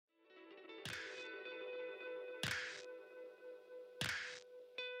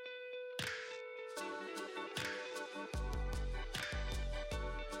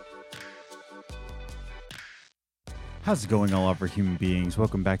How's it going, all of our human beings?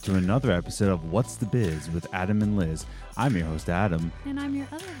 Welcome back to another episode of What's the Biz with Adam and Liz. I'm your host, Adam. And I'm your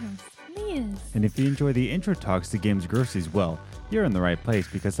other host, Liz. And if you enjoy the intro talks to Games Groceries, well, you're in the right place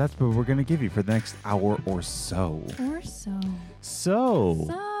because that's what we're going to give you for the next hour or so. So,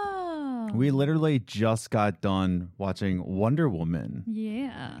 we literally just got done watching Wonder Woman.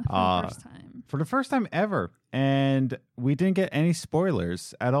 Yeah, for the first time. For the first time ever. And we didn't get any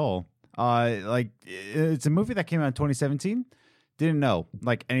spoilers at all. It's a movie that came out in 2017. Didn't know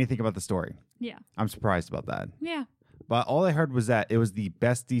anything about the story. Yeah. I'm surprised about that. Yeah. But all I heard was that it was the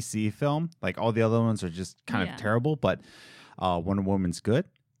best DC film. Like, all the other ones are just kind of terrible, but Wonder Woman's good.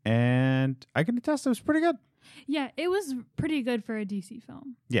 And I can attest it was pretty good. Yeah, it was pretty good for a DC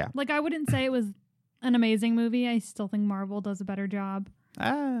film. Yeah. I wouldn't say it was an amazing movie. I still think Marvel does a better job.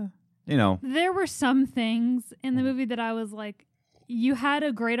 There were some things in the movie that I was like, you had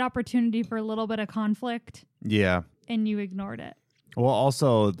a great opportunity for a little bit of conflict. Yeah. And you ignored it. Well,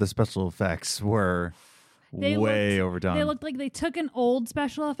 also, the special effects were way overdone. They looked like they took an old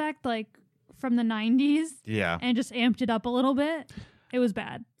special effect, from the 90s. Yeah. And just amped it up a little bit. It was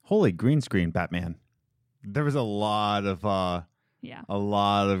bad. Holy green screen Batman. There was a lot of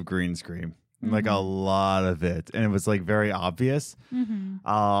green screen. Mm-hmm. A lot of it. And it was very obvious. Mm-hmm.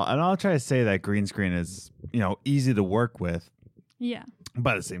 And I'll try to say that green screen is, easy to work with. Yeah.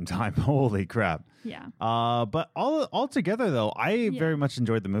 But at the same time, holy crap. Yeah. But all together though, I very much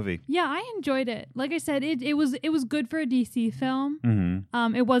enjoyed the movie. Yeah, I enjoyed it. Like I said, it was good for a DC film.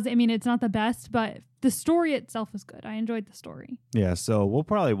 Mm-hmm. It's not the best, but the story itself was good. I enjoyed the story. Yeah, so we'll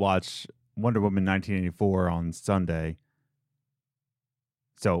probably watch Wonder Woman 1984 on Sunday.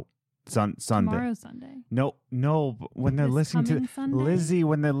 So Sunday. Tomorrow's Sunday. No. When they're listening to Sunday? Lizzie,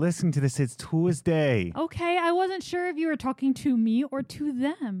 when they're listening to this, it's Tuesday. Okay, I wasn't sure if you were talking to me or to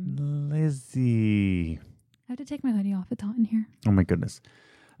them. Lizzie, I have to take my hoodie off. It's hot in here. Oh my goodness.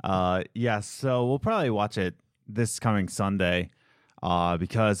 So we'll probably watch it this coming Sunday,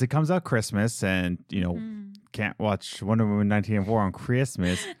 because it comes out Christmas, and can't watch Wonder Woman 1984 on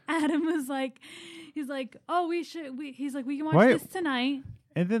Christmas. Adam was he's like, oh, we can watch this tonight.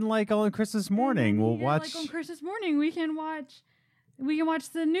 And then on Christmas morning, we'll watch. On Christmas morning, we can watch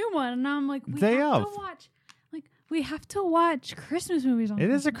the new one. And I'm like, we have to watch Christmas movies on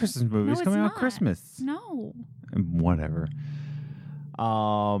Christmas. It is a Christmas movie. No, it's coming out not. Christmas. No. Whatever.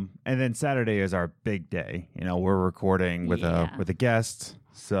 And then Saturday is our big day. We're recording with a guest.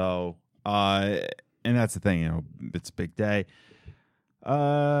 So, and that's the thing, it's a big day.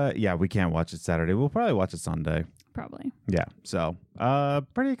 We can't watch it Saturday. We'll probably watch it Sunday. Probably. Yeah. So,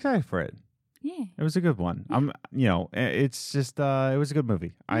 pretty excited for it. Yeah. It was a good one. It's just, it was a good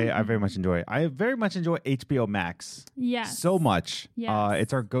movie. Mm-hmm. I very much enjoy it. I very much enjoy HBO Max. Yes. So much. Yes.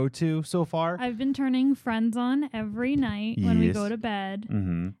 It's our go-to so far. I've been turning Friends on every night when we go to bed.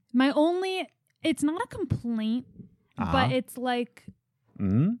 Mm-hmm. It's not a complaint, but it's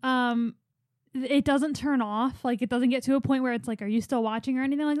it doesn't turn off. It doesn't get to a point where it's are you still watching or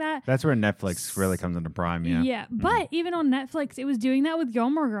anything like that? That's where Netflix really comes into prime, yeah. Yeah, but even on Netflix, it was doing that with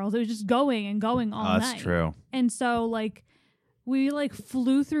Gilmore Girls. It was just going and going all night. That's true. And so, we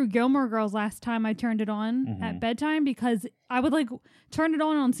flew through Gilmore Girls last time I turned it on at bedtime, because I would turn it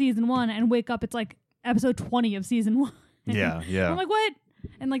on season 1 and wake up. It's episode 20 of season 1. Yeah. I'm like, what?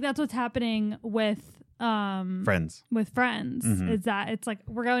 And that's what's happening with Friends. With Friends, is that it's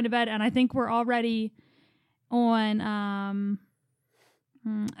we're going to bed, and I think we're already on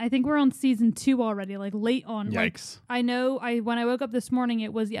I think we're on season 2 already, late on. Yikes. I know when I woke up this morning,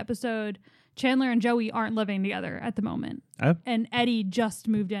 it was the episode Chandler and Joey aren't living together at the moment. Oh. And Eddie just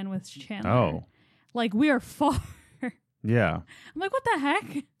moved in with Chandler. Oh. We are far. Yeah. I'm like, what the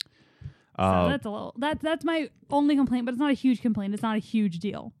heck? So that's my only complaint, but it's not a huge complaint. It's not a huge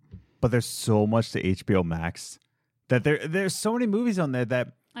deal. But there's so much to HBO Max that there's so many movies on there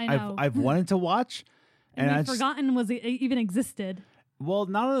that I know. I've wanted to watch, and I've forgotten it even existed. Well,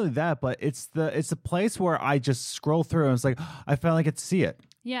 not only that, but it's the place where I just scroll through and it's I finally get to see it.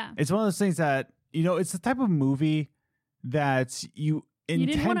 Yeah, it's one of those things that it's the type of movie that you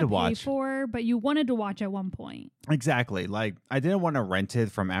didn't want to pay watch for, but you wanted to watch at one point. Exactly. I didn't want to rent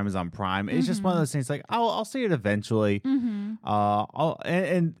it from Amazon Prime. It's just one of those things I'll see it eventually. Mm-hmm.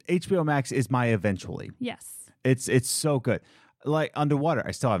 And HBO Max is my eventually. Yes. It's so good. Underwater,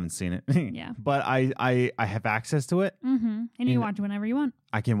 I still haven't seen it. Yeah. But I have access to it. Mm-hmm. And you watch it whenever you want.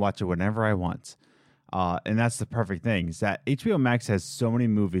 I can watch it whenever I want. And that's the perfect thing, is that HBO Max has so many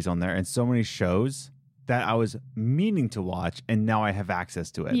movies on there and so many shows that I was meaning to watch, and now I have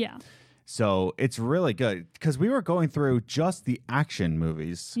access to it. Yeah. So it's really good because we were going through just the action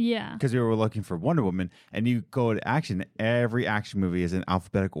movies. Yeah. Because we were looking for Wonder Woman, and you go to action, every action movie is in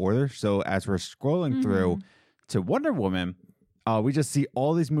alphabetical order. So as we're scrolling through to Wonder Woman, we just see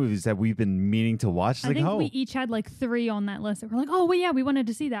all these movies that we've been meaning to watch. I think we each had like 3 on that list. We're like, oh, well, yeah, we wanted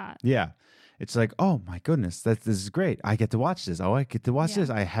to see that. Yeah. It's like, oh my goodness, this is great. I get to watch this. Oh, I get to watch this.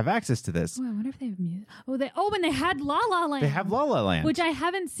 I have access to this. Oh, I wonder if they have music. And they had La La Land. They have La La Land, which I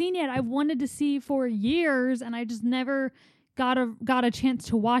haven't seen yet. I've wanted to see for years, and I just never got a chance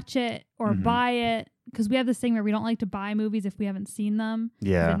to watch it or buy it, because we have this thing where we don't like to buy movies if we haven't seen them.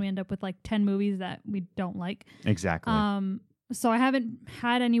 Yeah. Then we end up with like 10 movies that we don't like. Exactly. So I haven't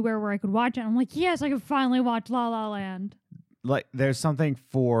had anywhere where I could watch it. I'm like, yes, I can finally watch La La Land. Like, there's something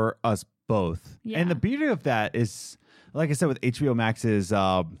for us both. Yeah. And the beauty of that is, like I said, with HBO Max's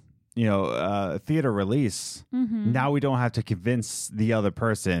theater release, now we don't have to convince the other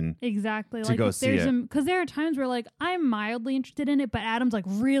person to go see it. Because there are times where like I'm mildly interested in it, but Adam's like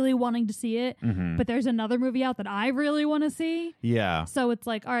really wanting to see it. But there's another movie out that I really want to see. Yeah. So it's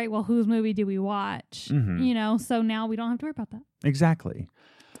like, all right, well, whose movie do we watch? So now we don't have to worry about that. Exactly.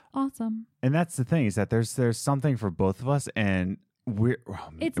 Awesome. And that's the thing, is that there's something for both of us, and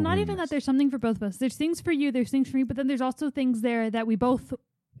it's not even that there's something for both of us. There's things for you, there's things for me, but then there's also things there that we both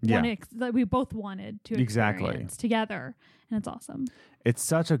wanted to experience together, and it's awesome. It's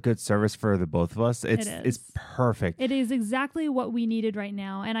such a good service for the both of us. It's perfect. It is exactly what we needed right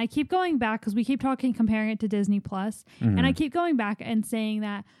now. And I keep going back because we keep comparing it to Disney Plus, and I keep going back and saying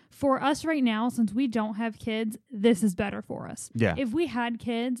that for us right now, since we don't have kids, this is better for us. Yeah. If we had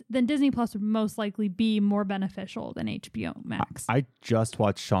kids, then Disney Plus would most likely be more beneficial than HBO Max. I just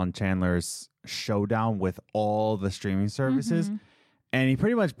watched Sean Chandler's showdown with all the streaming services. And he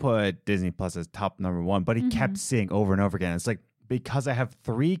pretty much put Disney Plus as top number 1, but he kept saying over and over again, it's like, because I have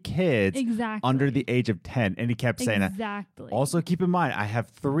 3 kids under the age of 10. And he kept saying that. Exactly. Also, keep in mind, I have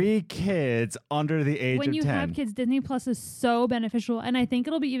 3 kids under the age of 10. When you have kids, Disney Plus is so beneficial. And I think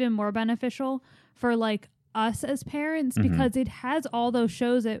it'll be even more beneficial for like us as parents, because it has all those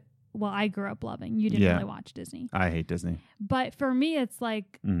shows that, well, I grew up loving. You didn't really watch Disney. I hate Disney. But for me, it's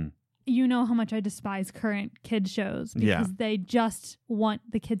like... You know how much I despise current kids shows, because they just want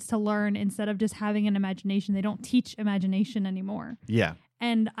the kids to learn instead of just having an imagination. They don't teach imagination anymore. Yeah.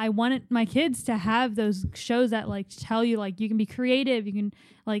 And I wanted my kids to have those shows that like tell you like you can be creative, you can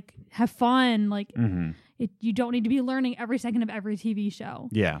like have fun, like you don't need to be learning every second of every TV show.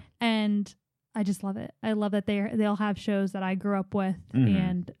 Yeah. And I just love it. I love that they'll have shows that I grew up with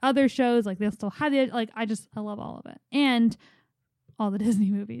and other shows, like they'll still have it. Like I love all of it. And all the Disney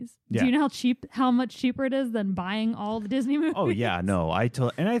movies. Yeah. Do you know how much cheaper it is than buying all the Disney movies? Oh yeah, no,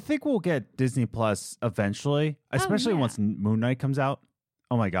 and I think we'll get Disney Plus eventually, especially once Moon Knight comes out.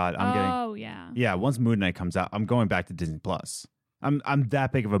 Oh my God, once Moon Knight comes out, I'm going back to Disney Plus. I'm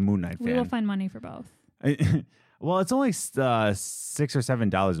that big of a Moon Knight fan. We will find money for both. Well, it's only $6 or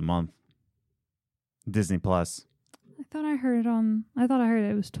 $7 a month. Disney Plus. I thought I heard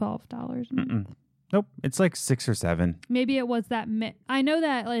it was $12 a month. Nope, it's like 6 or 7. Maybe it was that. I know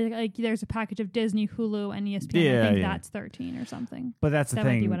that like there's a package of Disney, Hulu, and ESPN. I think that's 13 or something. But that's the thing.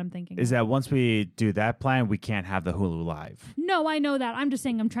 That might be what I'm thinking. Is that once we do that plan, we can't have the Hulu Live. No, I know that. I'm just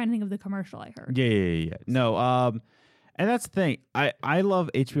saying. I'm trying to think of the commercial I heard. Yeah. No. And that's the thing. I love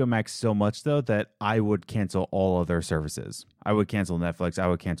HBO Max so much though that I would cancel all other services. I would cancel Netflix. I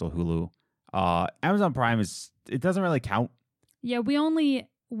would cancel Hulu. Amazon Prime it doesn't really count. Yeah, we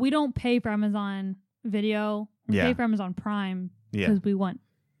don't pay for Amazon Video. We pay for Amazon Prime because we want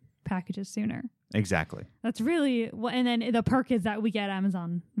packages sooner. Exactly. That's really and then the perk is that we get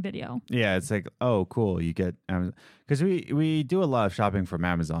Amazon Video. Yeah, it's like, oh, cool, you get Amazon, because we do a lot of shopping from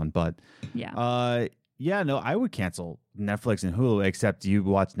Amazon, but no, I would cancel Netflix and Hulu, except you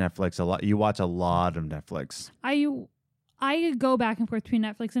watch Netflix a lot. You watch a lot of Netflix. I go back and forth between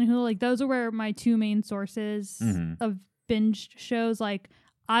Netflix and Hulu. Like those are where my 2 main sources of binged shows. Like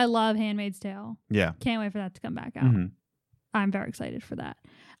I love Handmaid's Tale. Yeah. Can't wait for that to come back out. I'm very excited for that.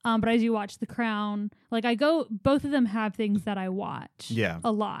 But I do watch The Crown. Like both of them have things that I watch. Yeah.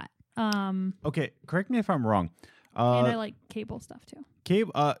 A lot. Okay, correct me if I'm wrong. And I like cable stuff too.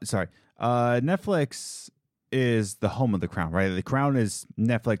 Netflix is the home of The Crown, right? The Crown is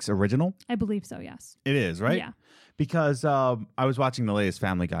Netflix original. I believe so, yes. It is, right? Yeah. Because I was watching the latest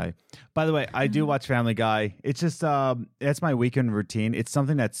Family Guy. By the way, I do watch Family Guy. It's just, that's my weekend routine. It's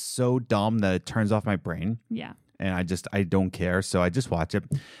something that's so dumb that it turns off my brain. Yeah. And I don't care, so I just watch it.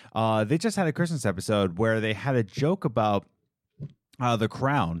 They just had a Christmas episode where they had a joke about The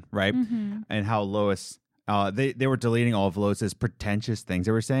Crown, right? And how Lois, they were deleting all of Lois's pretentious things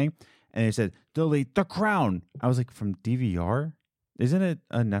they were saying. and they said delete The Crown. I was like, from DVR? Isn't it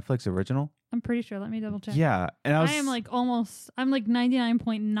a Netflix original? I'm pretty sure. Let me double check. Yeah, and I am like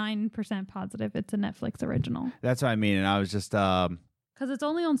 99.9% positive it's a Netflix original. That's what I mean, and I was just because it's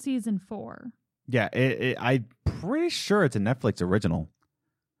only on season 4. Yeah, I'm pretty sure it's a Netflix original,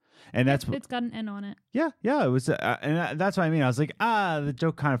 and that's it's got an N on it. Yeah, it was, and that's what I mean. I was like, the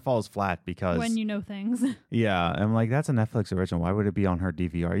joke kind of falls flat because when you know things. Yeah, I'm like, that's a Netflix original. Why would it be on her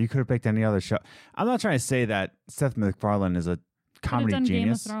DVR? You could have picked any other show. I'm not trying to say that Seth MacFarlane is a comedy done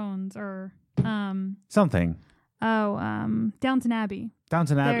genius. Game of Thrones or something. Downton Abbey.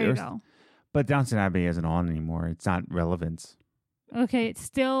 Downton Abbey. There you go. But Downton Abbey isn't on anymore. It's not relevant. Okay, it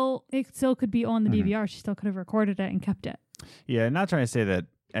still could be on the DVR. She still could have recorded it and kept it. Yeah, not trying to say that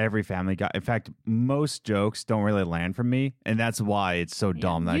every Family Guy. In fact, most jokes don't really land from me, and that's why it's so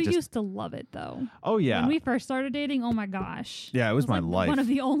dumb. You used to love it though. Oh yeah. When we first stared dating, oh my gosh. Yeah, it was my life. One of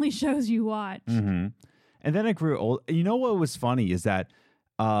the only shows you watched. Mm-hmm. And then I grew old. You know what was funny is that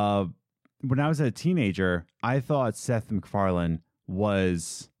when I was a teenager, I thought Seth MacFarlane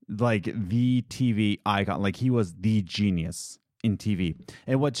was like the TV icon. Like he was the genius in TV.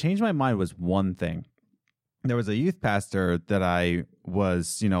 And what changed my mind was one thing. There was a youth pastor that I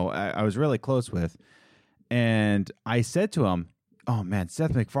was, I was really close with. And I said to him, oh man,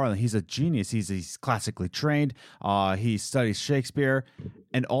 Seth MacFarlane, he's a genius. He's classically trained. He studies Shakespeare.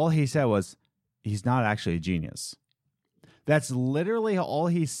 And all he said was, he's not actually a genius. That's literally all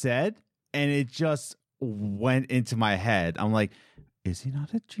he said. And it just went into my head. I'm like, is he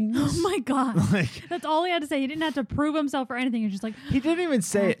not a genius? Oh my God. That's all he had to say. He didn't have to prove himself or anything. He's just like, he didn't even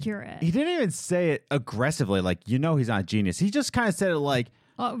say accurate. He didn't even say it aggressively. Like, he's not a genius. He just kind of said it like,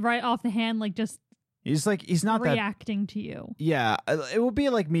 right off the hand, like just. He's like, he's not reacting to you. Yeah. It would be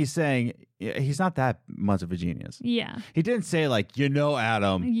like me saying, he's not that much of a genius. Yeah. He didn't say like,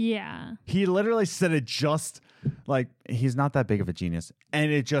 Adam. Yeah. He literally said it just like, he's not that big of a genius.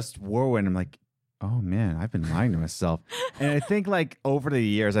 And it just whirlwind. I'm like, oh man, I've been lying to myself. And I think like over the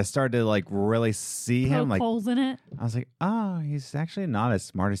years, I started to like really see him like holes in it. I was like, oh, he's actually not as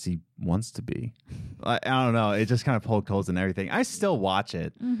smart as he wants to be. I don't know. It just kind of poked holes in everything. I still watch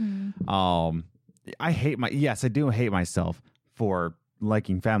it. Mm-hmm. I do hate myself for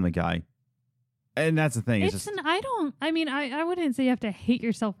liking Family Guy. And that's the thing. I wouldn't say you have to hate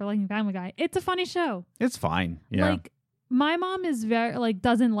yourself for liking Family Guy. It's a funny show. It's fine. Yeah. Like, my mom is very,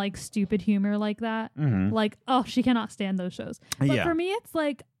 doesn't like stupid humor like that. Mm-hmm. Like, she cannot stand those shows. But for me, it's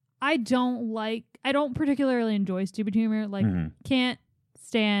like, I don't particularly enjoy stupid humor. Like, can't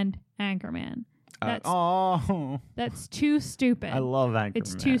stand Anchorman. That's too stupid. I love Anchorman.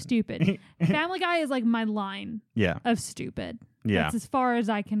 It's too stupid. Family Guy is like my line of stupid. Yeah. That's as far as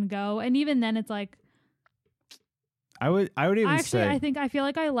I can go. And even then it's like I would even say I feel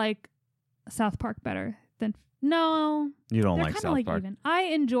like I like South Park better than no. You don't like South Park. Even. I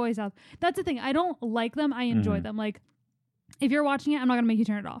enjoy South. That's the thing. I don't like them. I enjoy them. Like if you're watching it, I'm not going to make you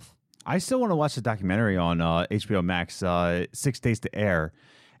turn it off. I still want to watch the documentary on HBO Max 6 Days to Air.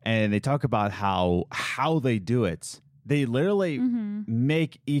 And they talk about how they do it. They literally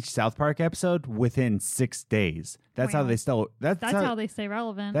make each South Park episode within 6 days. That's how they still. That's how they stay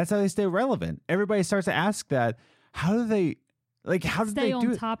relevant. That's how they stay relevant. Everybody starts to ask that. How do they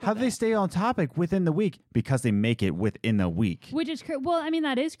stay on topic within the week? Because they make it within a week. Which is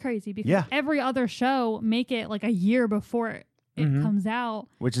that is crazy because every other show make it like a year before it comes out.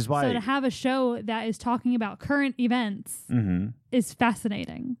 Which is why. So to have a show that is talking about current events is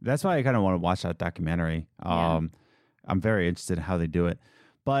fascinating. That's why I kind of want to watch that documentary. I'm very interested in how they do it.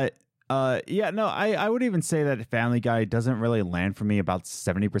 But I would even say that Family Guy doesn't really land for me about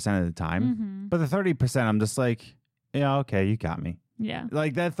 70% of the time. But the 30%, I'm just like, yeah, okay, you got me. Yeah.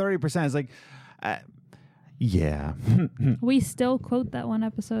 Like that 30% is like, yeah. We still quote that one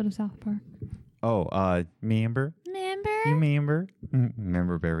episode of South Park. Oh, member? You member?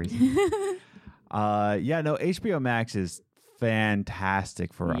 Member berries. HBO Max is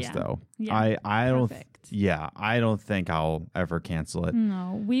fantastic for us though. Yeah. I don't think I'll ever cancel it.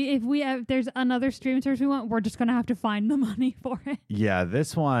 No. If there's another streaming service we want, we're just gonna have to find the money for it. Yeah,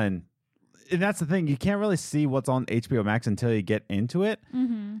 this one, and that's the thing, you can't really see what's on HBO Max until you get into it.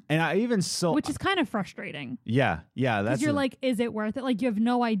 And which is kind of frustrating. Yeah, that's you're like, is it worth it? Like you have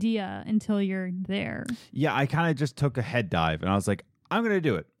no idea until you're there. Yeah, I kind of just took a head dive and I was like, I'm gonna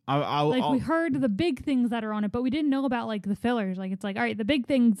do it. We heard the big things that are on it, but we didn't know about like the fillers. Like it's like, all right, the big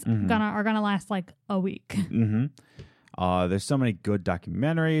things are gonna last like a week. There's so many good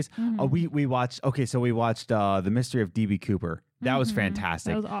documentaries. We watched The Mystery of D.B. Cooper. That was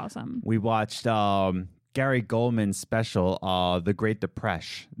fantastic. That was awesome. We watched Gary Goldman's special, The Great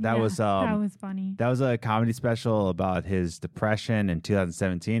Depression. That was funny. That was a comedy special about his depression in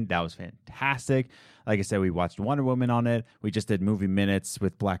 2017. That was fantastic. Like I said, we watched Wonder Woman on it. We just did Movie Minutes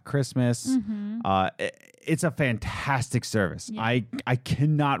with Black Christmas. It's a fantastic service. Yeah. I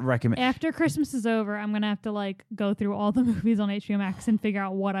cannot recommend. After Christmas is over, I'm gonna have to like go through all the movies on HBO Max and figure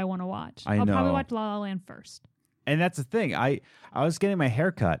out what I want to watch. I'll probably watch La La Land first. And that's the thing. I was getting my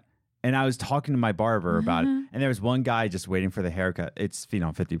hair cut, and I was talking to my barber about it. And there was one guy just waiting for the haircut. It's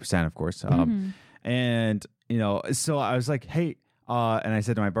 50%, of course. And so I was like, hey, and I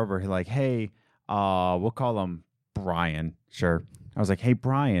said to my barber, like, hey. We'll call him Brian. Sure. I was like, hey,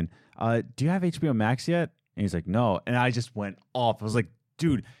 Brian, do you have HBO Max yet? And he's like, no. And I just went off. I was like,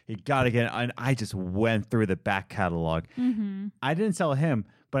 dude, you got to get it. And I just went through the back catalog. I didn't sell him,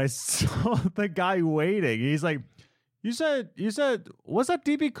 but I saw the guy waiting. He's like, you said, what's that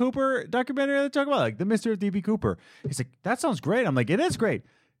DB Cooper documentary they're talking about? Like the Mystery of DB Cooper. He's like, that sounds great. I'm like, it is great.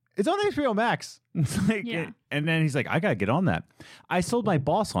 It's on HBO Max. Like, yeah. And then he's like, I got to get on that. I sold my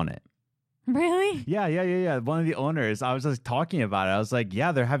boss on it. Really? Yeah. One of the owners, I was just talking about it. I was like,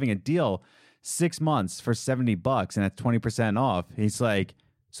 yeah, they're having a deal 6 months for $70 and that's 20% off. He's like,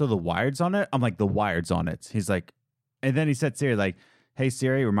 so the Wired's on it? I'm like, the Wired's on it. He's like, and then he said Siri, like, hey,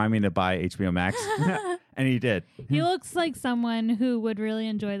 Siri, remind me to buy HBO Max. And he did. He looks like someone who would really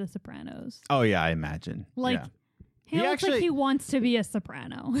enjoy The Sopranos. Oh, yeah, I imagine. Like, yeah. He looks like he wants to be a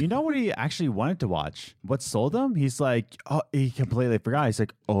soprano. You know what he actually wanted to watch? What sold him? He's like, oh, he completely forgot. He's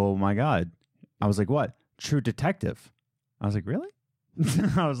like, oh my God. I was like, what? True Detective. I was like, really?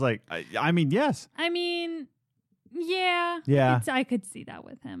 I was like, I mean, yes. I mean, yeah. Yeah. I could see that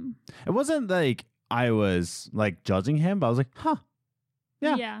with him. It wasn't like I was like judging him, but I was like, huh.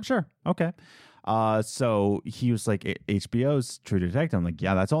 Yeah. Sure. Okay. So he was like, HBO's True Detective. I'm like,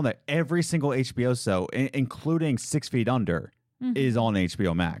 yeah, that's on there. Every single HBO show, including 6 Feet Under, is on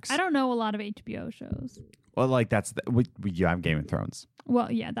HBO Max. I don't know a lot of HBO shows. Well, like that's you have Game of Thrones.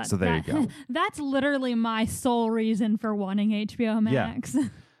 Well, yeah, so there you go. That's literally my sole reason for wanting HBO Max. Yeah.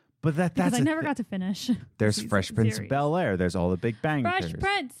 But that's I never got to finish. There's Fresh Prince of Bel-Air. There's all the Big Bang. Fresh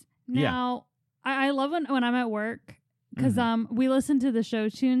Prince. Now, I love when I'm at work. Because we listen to the Show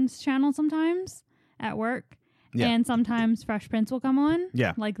Tunes channel sometimes at work. Yeah. And sometimes Fresh Prince will come on.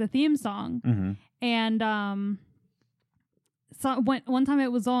 Yeah. Like the theme song. And so one time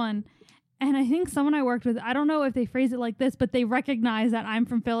it was on. And I think someone I worked with, I don't know if they phrase it like this, but they recognize that I'm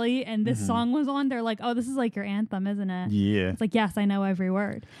from Philly and this song was on. They're like, oh, this is like your anthem, isn't it? Yeah. It's like, yes, I know every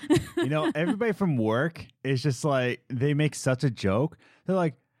word. Everybody from work is just like, they make such a joke. They're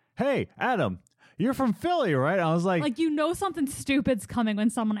like, hey, Adam, you're from Philly, right? I was like... Like, something stupid's coming when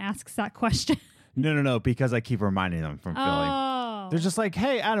someone asks that question. No, because I keep reminding them from Philly. They're just like,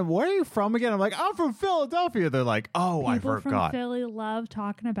 hey, Adam, where are you from again? I'm like, I'm from Philadelphia. They're like, oh, I forgot. People from Philly love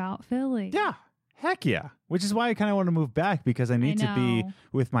talking about Philly. Yeah. Heck yeah. Which is why I kind of want to move back because I need to be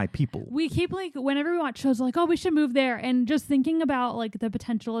with my people. We keep whenever we watch shows, like, oh, we should move there. And just thinking about like the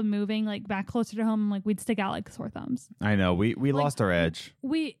potential of moving like back closer to home, like we'd stick out like sore thumbs. I know. We lost our edge.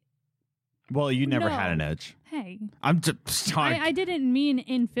 Well, you never had an edge. Hey. I'm just talking. I didn't mean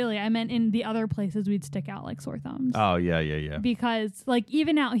in Philly. I meant in the other places we'd stick out like sore thumbs. Oh, yeah. Because like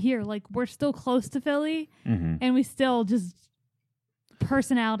even out here, like we're still close to Philly and we still just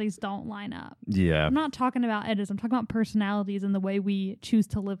personalities don't line up. Yeah. I'm not talking about edges. I'm talking about personalities and the way we choose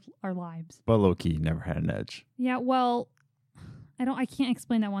to live our lives. But low-key never had an edge. Yeah, well, I can't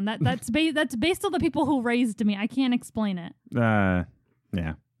explain that one. That's based on the people who raised me. I can't explain it. Yeah.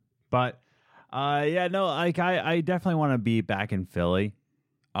 But I definitely want to be back in Philly.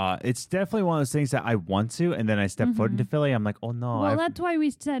 It's definitely one of those things that I want to, and then I step foot into Philly. I'm like, oh no. Well, that's why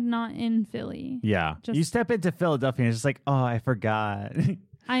we said not in Philly. Yeah. You step into Philadelphia and it's just like, oh, I forgot.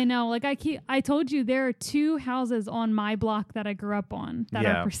 I know. Like I told you there are 2 houses on my block that I grew up on that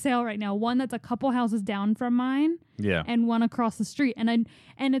are for sale right now. One that's a couple houses down from mine. Yeah. And one across the street. And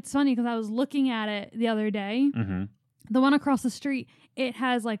it's funny because I was looking at it the other day. The one across the street, it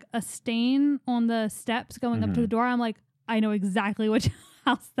has like a stain on the steps going up to the door. I'm like, I know exactly which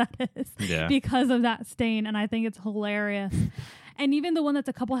house that is because of that stain. And I think it's hilarious. And even the one that's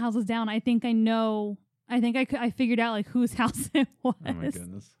a couple houses down, I think I figured out like whose house it was. Oh my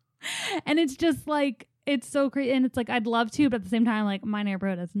goodness. And it's just like, it's so crazy. And it's like, I'd love to, but at the same time, like my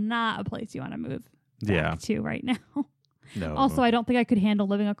neighborhood is not a place you want to move back to right now. No. Also, I don't think I could handle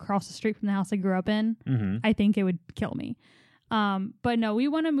living across the street from the house I grew up in. I think it would kill me. But no, we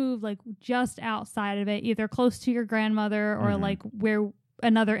want to move like just outside of it, either close to your grandmother or like where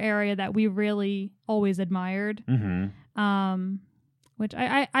another area that we really always admired. Which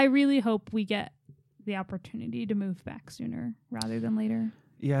I really hope we get the opportunity to move back sooner rather than later.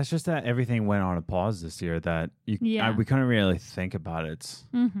 Yeah, it's just that everything went on a pause this year that we couldn't really think about it.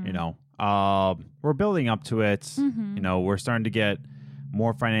 You know, we're building up to it. You know, we're starting to get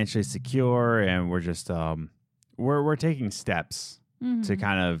more financially secure, and we're just we're taking steps to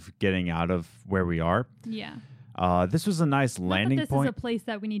kind of getting out of where we are. Yeah. This was a nice landing point. This is a place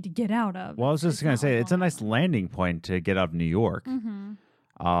that we need to get out of. Well, I was just going to say, it's a nice landing point to get out of New York.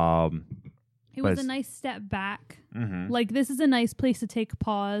 It was a nice step back. Like, this is a nice place to take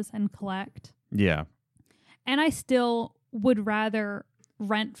pause and collect. Yeah. And I still would rather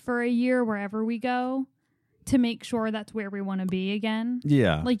rent for a year wherever we go to make sure that's where we want to be again.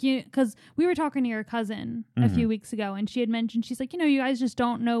 Yeah. Like, because we were talking to your cousin a few weeks ago, and she had mentioned, she's like, you know, you guys just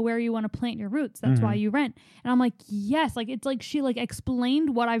don't know where you want to plant your roots. That's why you rent. And I'm like, yes. Like, it's like she like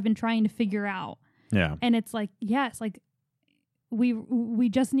explained what I've been trying to figure out. Yeah. And it's like, yes, like we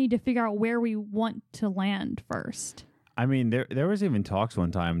just need to figure out where we want to land first. I mean, there was even talks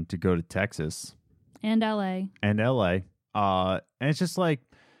one time to go to Texas. And LA. And it's just like,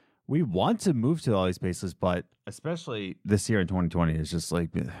 we want to move to all these places, but especially this year in 2020, it's just like,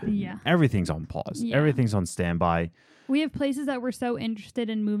 everything's on pause. Yeah. Everything's on standby. We have places that we're so interested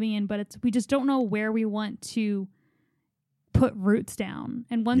in moving in, but we just don't know where we want to put roots down.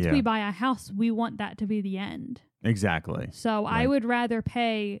 And once we buy a house, we want that to be the end. Exactly. So I would rather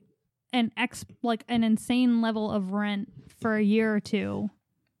pay an insane level of rent for a year or two.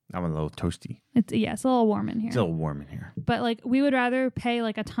 I'm a little toasty. It's a little warm in here. It's a little warm in here. But like, we would rather pay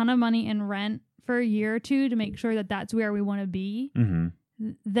like a ton of money in rent for a year or two to make sure that that's where we want to be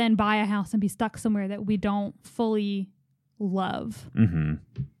than buy a house and be stuck somewhere that we don't fully love.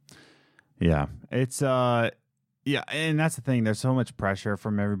 Yeah. It's, yeah. And that's the thing. There's so much pressure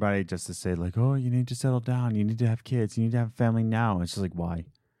from everybody just to say like, oh, you need to settle down. You need to have kids. You need to have a family now. It's just like, why?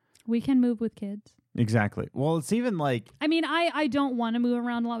 We can move with kids. Exactly. Well, it's even like, I mean, I don't want to move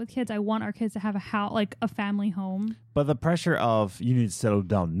around a lot with kids. I want our kids to have a house, like a family home. But the pressure of you need to settle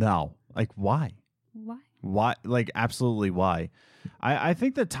down now, like why? Why? Like absolutely why? I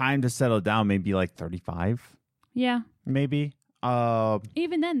think the time to settle down may be like 35. Yeah. Maybe.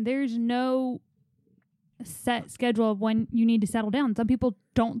 Even then, there's no set schedule of when you need to settle down. Some people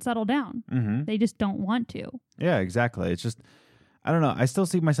don't settle down. They just don't want to. Yeah, exactly. It's just, I don't know. I still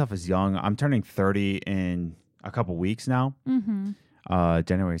see myself as young. I'm turning 30 in a couple weeks now,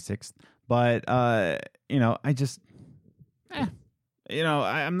 January 6th. But, you know, I just, you know,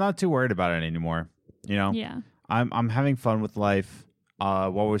 I'm not too worried about it anymore. You know, I'm having fun with life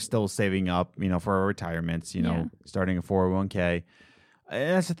while we're still saving up, you know, for our retirements, you know, starting a 401k.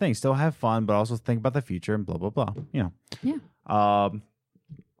 And that's the thing. Still have fun, but also think about the future and blah, blah, blah, you know. Yeah.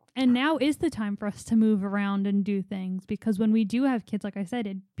 And now is the time for us to move around and do things, because when we do have kids, like I said,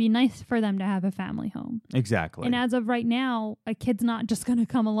 it'd be nice for them to have a family home. Exactly. And as of right now, a kid's not just going to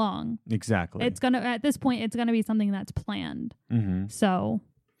come along. Exactly. It's going to, at this point, it's going to be something that's planned. So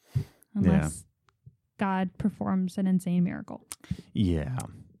unless God performs an insane miracle. Yeah.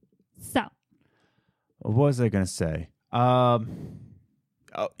 So. What was I going to say? I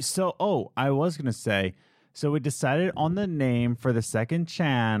was going to say, so we decided on the name for the second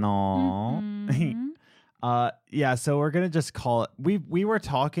channel. Yeah, so we're going to just call it, we were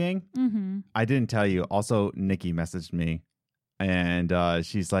talking. I didn't tell you. Also, Nikki messaged me and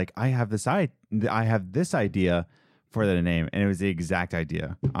she's like, I have this idea for the name, and it was the exact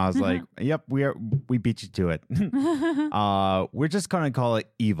idea. I was like, yep, we beat you to it. We're just going to call it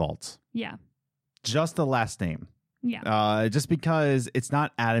Evault. Yeah. Just the last name. Yeah. Just because it's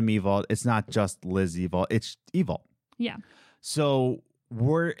not Adam Evault, it's not just Liz Evault, it's Evault. Yeah. So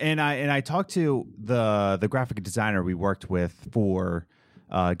I talked to the graphic designer we worked with for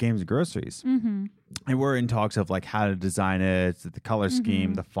Games and Groceries, and we're in talks of like how to design it, the color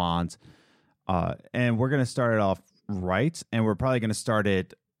scheme, the fonts, and we're gonna start it off right, and we're probably gonna start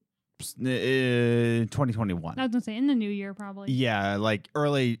it 2021. I was gonna say in the new year, probably. Yeah, like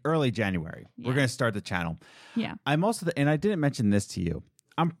early January. Yeah. We're gonna start the channel. Yeah. I'm also, and I didn't mention this to you.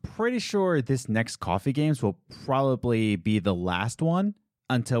 I'm pretty sure this next Coffee Games will probably be the last one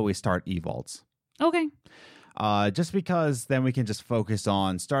until we start Evaults. Okay. Just because then we can just focus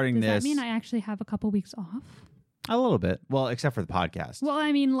on starting this. Does that mean I actually have a couple weeks off? A little bit. Well, except for the podcast. Well,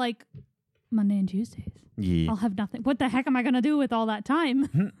 I mean, like Monday and Tuesdays. Yeah. I'll have nothing. What the heck am I gonna do with all that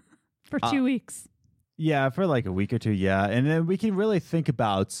time? For 2 weeks. Yeah, for like a week or two, yeah. And then we can really think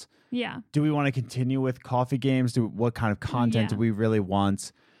about, do we want to continue with Coffee Games? What kind of content do we really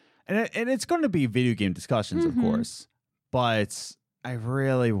want? And it's going to be video game discussions, of course. But I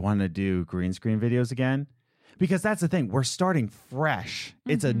really want to do green screen videos again. Because that's the thing. We're starting fresh.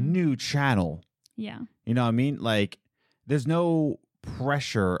 It's a new channel. Yeah. You know what I mean? Like, there's no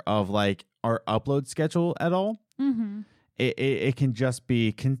pressure of like our upload schedule at all. Mm-hmm. It can just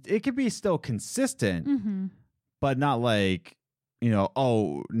be, it can be still consistent, but not like,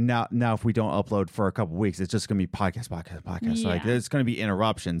 now if we don't upload for a couple weeks, it's just going to be podcast. Yeah. Like, there's going to be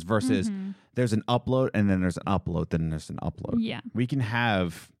interruptions versus there's an upload and then there's an upload, then there's an upload. Yeah. We can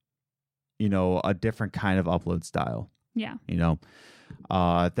have, a different kind of upload style. Yeah.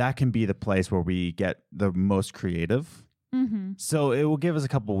 That can be the place where we get the most creative. So it will give us a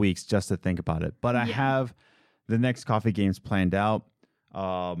couple weeks just to think about it. But I have the next Coffee Games planned out.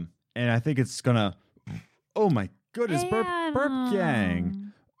 And I think it's going to, oh my goodness, burp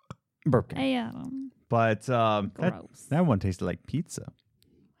gang. Burp gang. Adam. But that one tasted like pizza.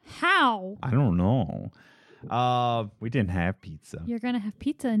 How? I don't know. We didn't have pizza. You're going to have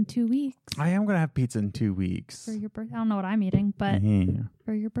pizza in 2 weeks. I am going to have pizza in 2 weeks. For your birthday. I don't know what I'm eating, but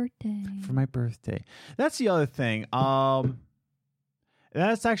for your birthday. For my birthday. That's the other thing. That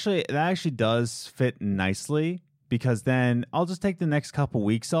actually does fit nicely because then I'll just take the next couple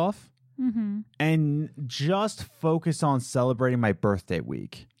weeks off and just focus on celebrating my birthday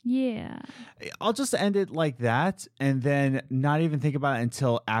week. Yeah. I'll just end it like that and then not even think about it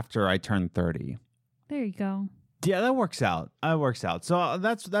until after I turn 30. There you go. Yeah, that works out. So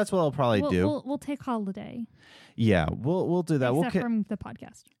that's what I'll probably do. We'll take holiday. Yeah, we'll do that. Except from the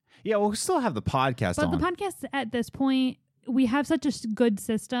podcast. Yeah, we'll still have the podcast on. But the podcast at this point, we have such a good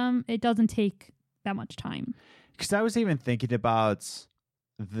system. It doesn't take that much time. Because I was even thinking about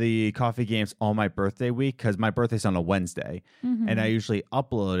the Coffee Games on my birthday week because my birthday's on a Wednesday. And I usually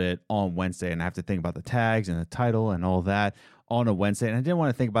upload it on Wednesday and I have to think about the tags and the title and all that on a Wednesday. And I didn't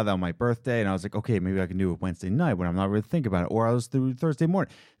want to think about that on my birthday. And I was like, okay, maybe I can do it Wednesday night when I'm not really thinking about it. Or I was through Thursday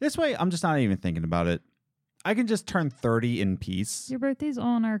morning. This way, I'm just not even thinking about it. I can just turn 30 in peace. Your birthday's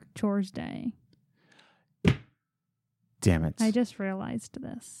on our chores day. Damn it. I just realized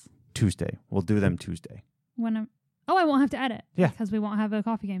this. Tuesday. We'll do them Tuesday. I won't have to edit. Yeah. Because we won't have a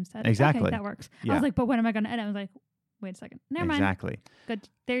Coffee Games to edit. Exactly. Okay, that works. Yeah. I was like, but when am I going to edit? I was like, wait a second. Never mind. Exactly. Good.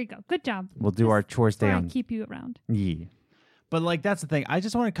 There you go. Good job. We'll do our chores day on. Keep you around. Yeah. But like, that's the thing. I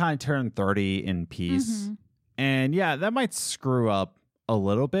just want to kind of turn 30 in peace. And yeah, that might screw up a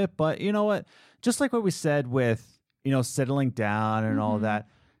little bit. But you know what? Just like what we said with, settling down and all that,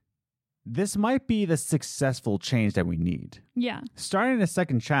 this might be the successful change that we need. Yeah. Starting a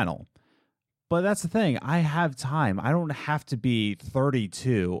second channel. But that's the thing. I have time. I don't have to be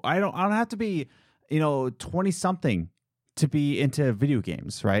 32. I don't have to be, 20 something to be into video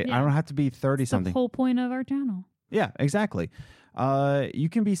games, right? Yeah. I don't have to be 30 something. The whole point of our channel. Yeah, exactly. You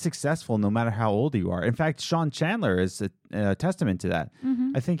can be successful no matter how old you are. In fact, Sean Chandler is a testament to that.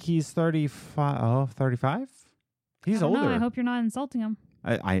 I think he's 35. He's older. I hope you're not insulting him.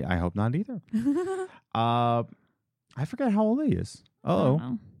 I hope not either. I forget how old he is.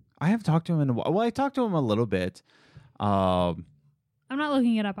 I have talked to him in a while. Well, I talked to him a little bit. I'm not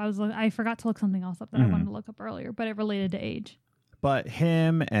looking it up. I forgot to look something else up that I wanted to look up earlier, but it related to age. But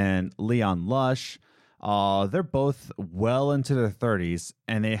him and Leon Lush, they're both well into their 30s,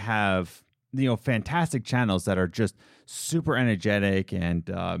 and they have fantastic channels that are just super energetic and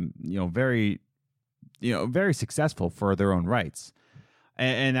very successful for their own rights.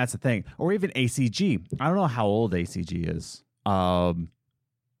 And that's the thing. Or even ACG. I don't know how old ACG is.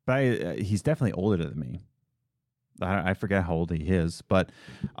 But he's definitely older than me. I forget how old he is, but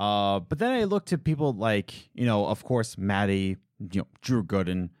then I look to people like of course Maddie, Drew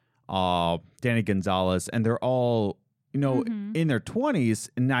Gooden, Danny Gonzalez, and they're all in their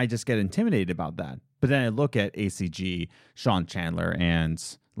 20s, and I just get intimidated about that. But then I look at ACG, Sean Chandler, and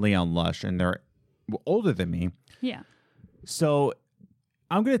Leon Lush, and they're older than me. Yeah. So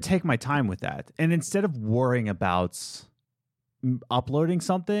I'm going to take my time with that, and instead of worrying about uploading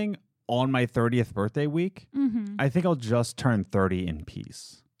something on my 30th birthday week, I think I'll just turn 30 in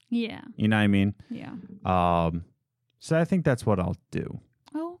peace. Yeah. You know what I mean? Yeah. So I think that's what I'll do.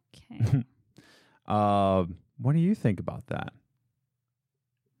 Okay. What do you think about that?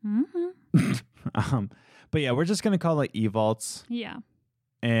 But yeah, we're just going to call it eVaults. Yeah.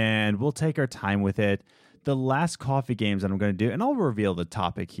 And we'll take our time with it. The last Coffee Games that I'm going to do, and I'll reveal the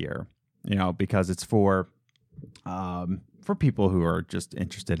topic here, because it's for people who are just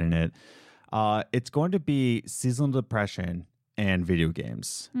interested in it. It's going to be seasonal depression and video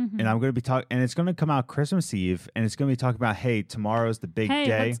games. And I'm going to be talking, and it's going to come out Christmas Eve, and it's going to be talking about, hey, tomorrow's the big day.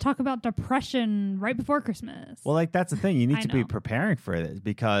 Hey, let's talk about depression right before Christmas. Well, like, that's the thing. You need to be preparing for this,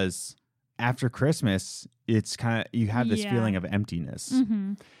 because after Christmas, it's kind of, you have this feeling of emptiness.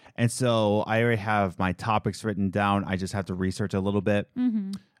 And so I already have my topics written down. I just have to research a little bit.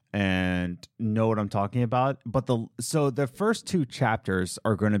 and know what I'm talking about. But the first 2 chapters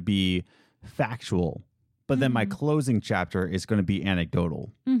are going to be factual, but then my closing chapter is going to be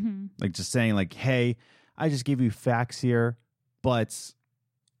anecdotal. Like just saying like, hey, I just gave you facts here, but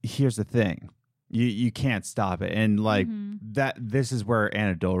here's the thing. You can't stop it. And like that, this is where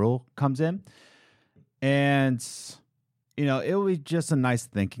anecdotal comes in. And, you know, it was just a nice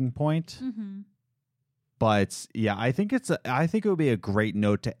thinking point. But yeah, I think it would be a great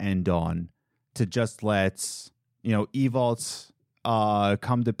note to end on, to just let, you know, eVaults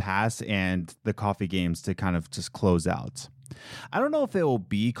come to pass and the coffee games to kind of just close out. I don't know if it will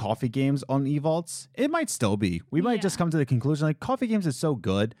be coffee games on eVaults. It might still be. We might just come to the conclusion like coffee games is so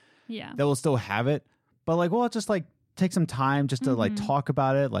good that we'll still have it. But like we'll just like take some time just to like talk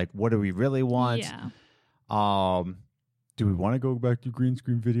about it. Like what do we really want? Do we want to go back to green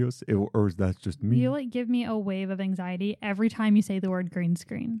screen videos, or is that just me? You like give me a wave of anxiety every time you say the word green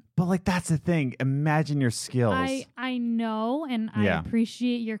screen. But like that's the thing. Imagine your skills. I know, and I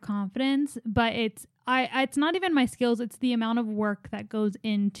appreciate your confidence, but it's not even my skills. It's the amount of work that goes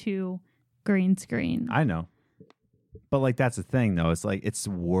into green screen. I know, but like that's the thing, though. It's like it's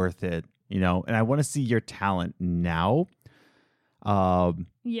worth it, you know. And I want to see your talent now.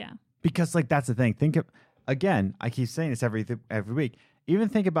 Because like that's the thing. Think of. Again, I keep saying this every week. Even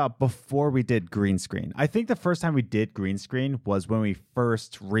think about before we did green screen. I think the first time we did green screen was when we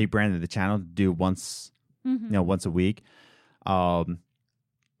first rebranded the channel to do once a week. And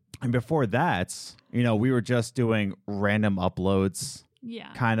before that, you know, we were just doing random uploads.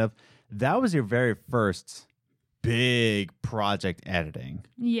 Yeah. Kind of. That was your very first big project editing.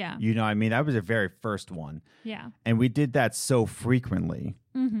 Yeah. You know what I mean? That was your very first one. Yeah. And we did that so frequently.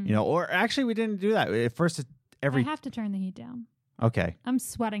 You know, or actually we didn't do that. At first, I have to turn the heat down. Okay. I'm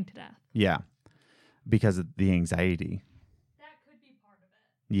sweating to death. Yeah. Because of the anxiety. That could be part of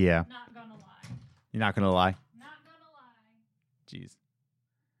it. Yeah. Not gonna lie. You're not gonna lie? Not gonna lie. Jeez.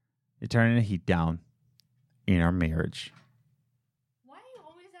 You're turning the heat down in our marriage. Why do you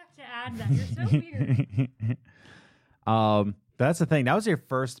always have to add that? You're so weird. That's the thing. That was your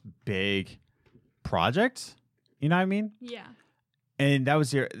first big project. You know what I mean? Yeah. And that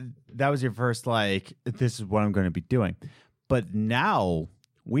was your first like, this is what I'm going to be doing. But now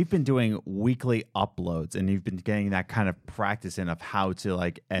we've been doing weekly uploads, and you've been getting that kind of practice in of how to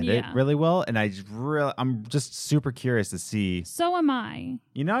like edit really well. And I'm just super curious to see. So am I.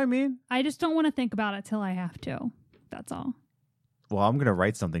 You know what I mean? I just don't want to think about it till I have to. That's all. Well, I'm going to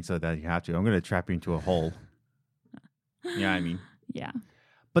write something so that you have to. I'm going to trap you into a hole. You know what I mean? Yeah.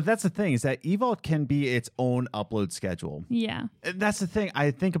 But that's the thing, is that eVault can be its own upload schedule. Yeah. And that's the thing.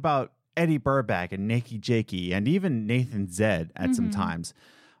 I think about Eddie Burback and Nakey Jakey and even Nathan Zed at some times.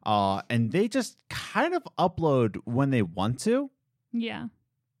 And they just kind of upload when they want to. Yeah.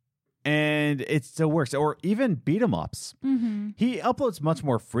 And it still works. Or even Beat 'em Ups. He uploads much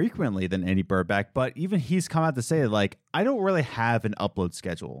more frequently than Eddie Burback, but even he's come out to say, like, I don't really have an upload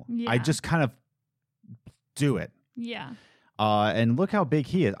schedule. Yeah. I just kind of do it. Yeah. And look how big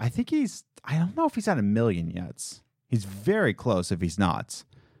he is. I don't know if he's at 1 million yet. He's very close if he's not.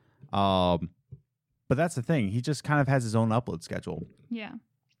 But that's the thing. He just kind of has his own upload schedule. Yeah.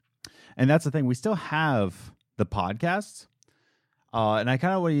 And that's the thing. We still have the podcast. And I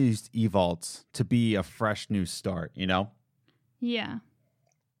kind of want to use eVault to be a fresh new start, you know? Yeah.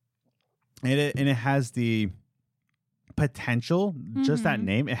 And it has the potential, just that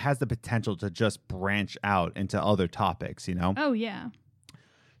name, it has the potential to just branch out into other topics, you know? Oh, yeah.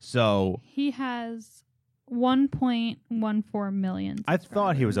 So he has 1.14 million. I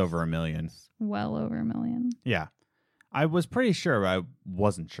thought he was over 1 million. Well over 1 million. Yeah. I was pretty sure, but I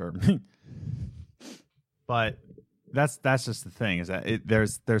wasn't sure. But that's just the thing, is that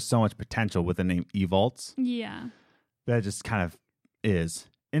there's so much potential with the name eVaults. Yeah. That just kind of is.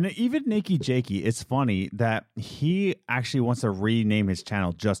 And even Nakey Jakey, it's funny that he actually wants to rename his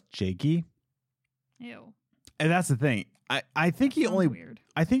channel just Jakey. Ew. And that's the thing. I think he only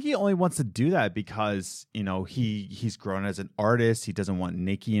wants to do that because, you know, he's grown as an artist. He doesn't want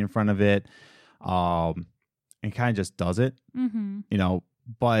Nakey in front of it. And kind of just does it. You know,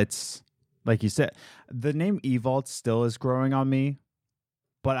 but like you said, the name eVault still is growing on me.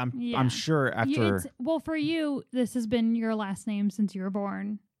 But I'm sure after... well, for you, this has been your last name since you were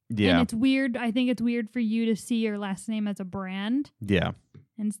born. Yeah. And it's weird. I think it's weird for you to see your last name as a brand. Yeah.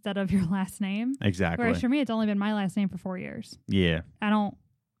 Instead of your last name. Exactly. Whereas for me, it's only been my last name for 4 years. Yeah.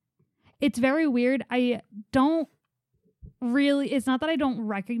 It's very weird. I don't really... It's not that I don't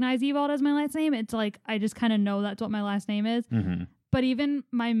recognize eVault as my last name. It's like, I just kind of know that's what my last name is. But even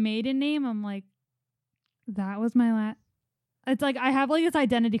my maiden name, I'm like, that was my last... It's like I have like this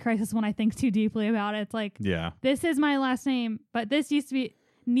identity crisis when I think too deeply about it. It's like, this is my last name, but this used to be.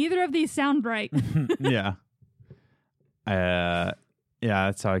 Neither of these sound right. Yeah. Yeah,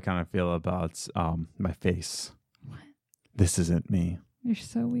 that's how I kind of feel about my face. What? This isn't me. You're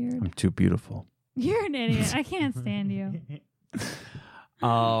so weird. I'm too beautiful. You're an idiot. I can't stand you.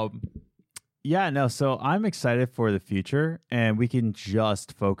 Yeah, no, so I'm excited for the future, and we can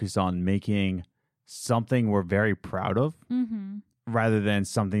just focus on making something we're very proud of rather than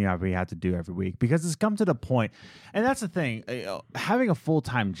something that we have to do every week, because it's come to the point, and that's the thing, having a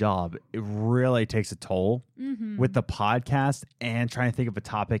full-time job, it really takes a toll with the podcast and trying to think of a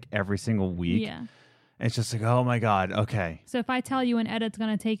topic every single week. Yeah. It's just like, oh my God, okay. So if I tell you an edit's going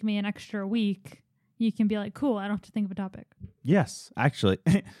to take me an extra week, you can be like, cool, I don't have to think of a topic. Yes, actually.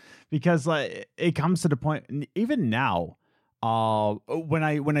 Because like it comes to the point, even now, when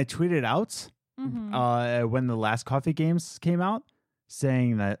I tweeted out when the last Coffee Games came out,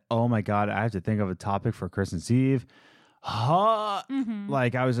 saying that, oh my God, I have to think of a topic for Christmas Eve.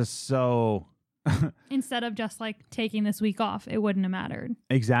 Like I was just so... Instead of just like taking this week off, it wouldn't have mattered.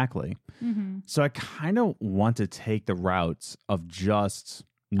 Exactly. So I kind of want to take the routes of just...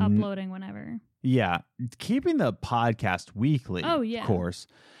 uploading whenever. Yeah. Keeping the podcast weekly. Oh, yeah. Of course.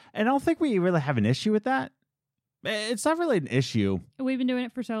 And I don't think we really have an issue with that. It's not really an issue. We've been doing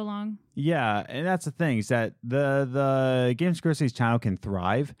it for so long. Yeah. And that's the thing, is that the Games Groceries channel can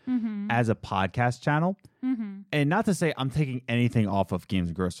thrive as a podcast channel. And not to say I'm taking anything off of Games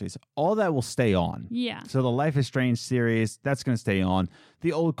and Groceries. All that will stay on. Yeah. So the Life is Strange series, that's going to stay on.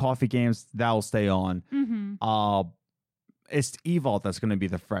 The old Coffee Games, that will stay on. It's Evolve that's going to be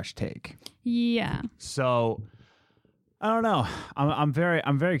the fresh take. Yeah. So I don't know. I'm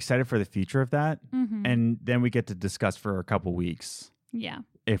very excited for the future of that, and then we get to discuss for a couple weeks. Yeah.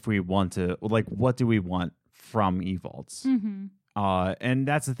 If we want to, like, what do we want from Evolves? And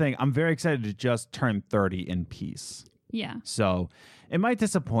that's the thing. I'm very excited to just turn 30 in peace. Yeah. So it might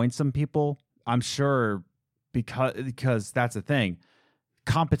disappoint some people, I'm sure, because that's the thing.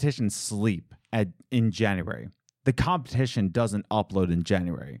 Competitions sleep in January. The competition doesn't upload in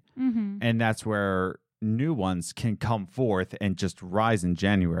January. And that's where new ones can come forth and just rise in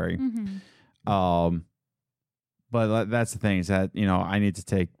January. But that's the thing, is that, you know, I need to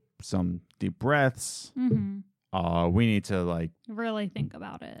take some deep breaths. We need to like really think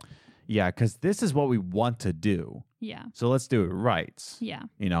about it. Yeah, because this is what we want to do. Yeah. So let's do it right. Yeah.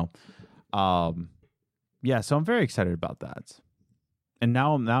 You know? Yeah, so I'm very excited about that. And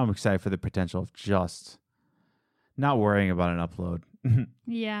now I'm excited for the potential of just not worrying about an upload.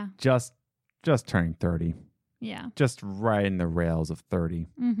 Yeah. Just turning 30. Yeah. Just riding the rails of 30.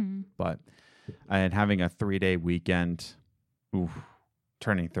 But and having a 3-day weekend,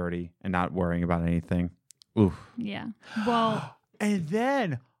 turning 30 and not worrying about anything. Yeah. Well, and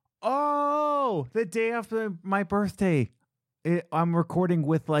then the day after my birthday, I'm recording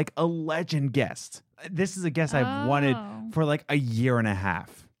with like a legend guest. This is a guest I've wanted for like a year and a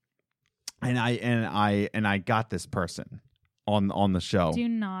half. And I got this person on the show. Do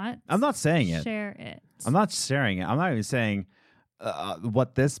not. I'm not saying it. Share it. I'm not sharing it. I'm not even saying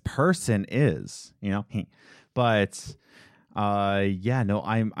what this person is, you know. But yeah, no,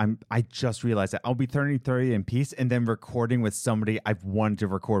 I just realized that I'll be turning 30 in peace, and then recording with somebody I've wanted to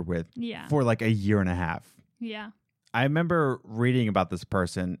record with for like a year and a half. Yeah. I remember reading about this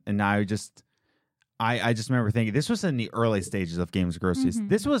person, and I just remember thinking this was in the early stages of Games Groceries.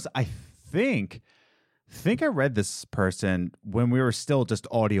 This was, I think I read this person when we were still just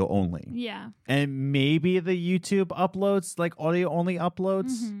audio only. Yeah. And maybe the YouTube uploads, like audio only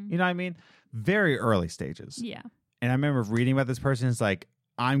uploads. You know what I mean? Very early stages. Yeah. And I remember reading about this person. It's like,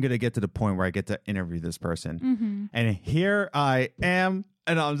 I'm going to get to the point where I get to interview this person. And here I am.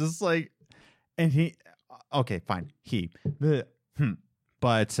 And I'm just like, and he, okay, fine.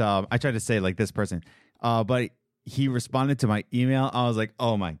 But I tried to say like this person. But he responded to my email. I was like,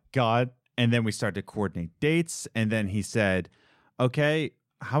 oh my God. And then we started to coordinate dates. And then he said, okay,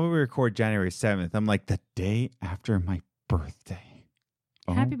 how about we record January 7th? I'm like, the day after my birthday.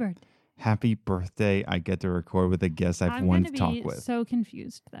 Happy birthday. Happy birthday. I get to record with a guest I've wanted to talk with. I'm so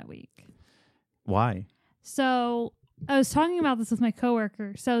confused that week. Why? So I was talking about this with my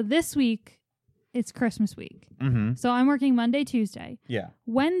coworker. So this week, it's Christmas week. So I'm working Monday, Tuesday. Yeah.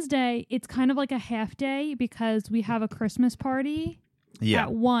 Wednesday, it's kind of like a half day because we have a Christmas party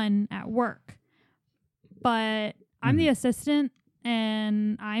at 1 at work. But I'm the assistant,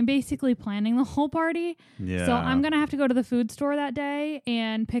 and I'm basically planning the whole party. Yeah. So I'm going to have to go to the food store that day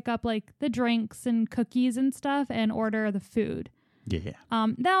and pick up like the drinks and cookies and stuff and order the food. Yeah.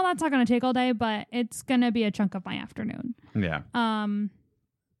 No, that's not going to take all day, but it's going to be a chunk of my afternoon. Yeah.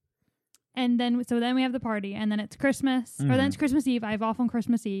 And then we have the party, and then it's Christmas, or then it's Christmas Eve. I have off on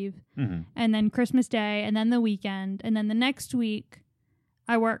Christmas Eve, and then Christmas Day, and then the weekend, and then the next week,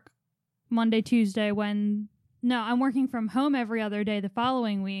 I work Monday, Tuesday. I'm working from home every other day the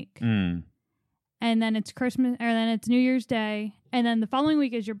following week, and then it's Christmas, or then it's New Year's Day, and then the following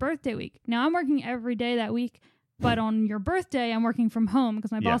week is your birthday week. Now I'm working every day that week, but on your birthday, I'm working from home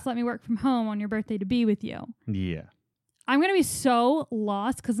because my boss let me work from home on your birthday to be with you. Yeah. I'm going to be so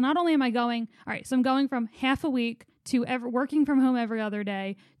lost because not only am I going, all right, so I'm going from half a week to working from home every other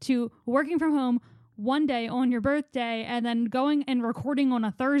day to working from home one day on your birthday and then going and recording on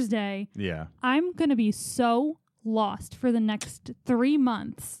a Thursday. Yeah. I'm going to be so lost for the next 3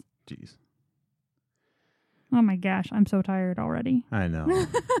 months. Jeez. Oh my gosh, I'm so tired already. I know.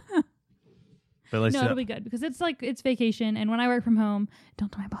 But no, it'll be good because it's vacation, and when I work from home, don't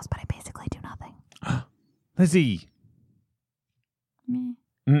tell my boss, but I basically do nothing. Lizzie.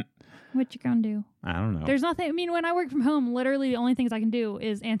 Meh. What you gonna do? I don't know. There's nothing. I mean, when I work from home, literally the only things I can do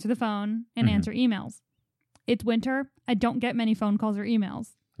is answer the phone and answer emails. It's winter. I don't get many phone calls or emails.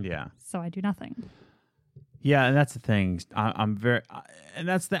 Yeah. So I do nothing. Yeah, and that's the thing.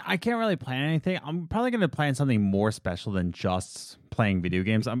 I can't really plan anything. I'm probably going to plan something more special than just playing video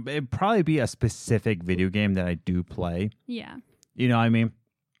games. It'd probably be a specific video game that I do play. Yeah. You know what I mean?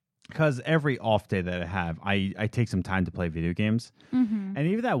 Because every off day that I have, I take some time to play video games. And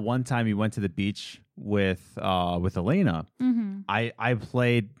even that one time you went to the beach with Elena, I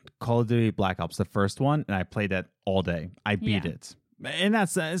played Call of Duty Black Ops, the first one, and I played that all day. I beat it. And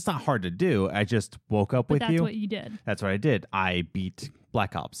it's not hard to do. I just woke up with you. That's what you did. That's what I did. I beat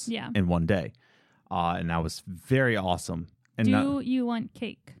Black Ops in one day. And that was very awesome. And do you want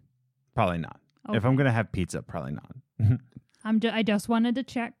cake? Probably not. Okay. If I'm going to have pizza, probably not. I just wanted to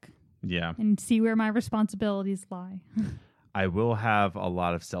check. Yeah. And see where my responsibilities lie. I will have a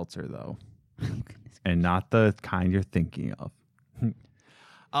lot of seltzer, though. And not the kind you're thinking of.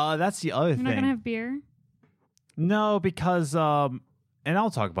 That's the other thing. You're not going to have beer? No, because, and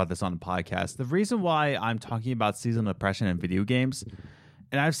I'll talk about this on the podcast. The reason why I'm talking about seasonal depression in video games,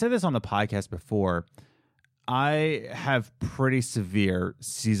 and I've said this on the podcast before, I have pretty severe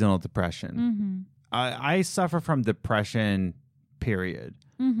seasonal depression. I suffer from depression, period.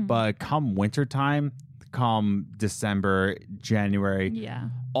 But come wintertime, come December, January,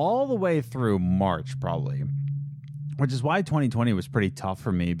 all the way through March, probably, which is why 2020 was pretty tough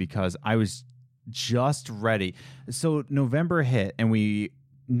for me because I was just ready. So November hit and we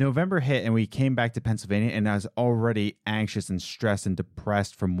came back to Pennsylvania, and I was already anxious and stressed and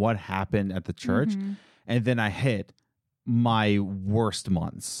depressed from what happened at the church. And then I hit my worst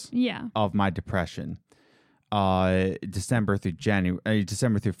months of my depression. December through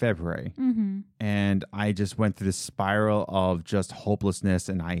February. And I just went through this spiral of just hopelessness,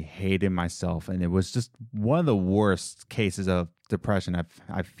 and I hated myself. And it was just one of the worst cases of depression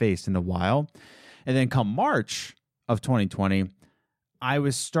I've faced in a while. And then come March of 2020, I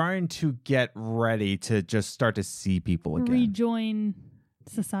was starting to get ready to just start to see people again. Rejoin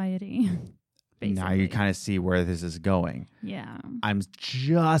society. Basically. Now you kind of see where this is going. Yeah. I'm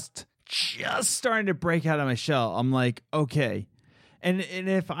just starting to break out of my shell. I'm like, okay. And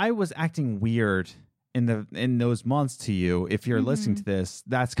if I was acting weird in those months to you, if you're listening to this,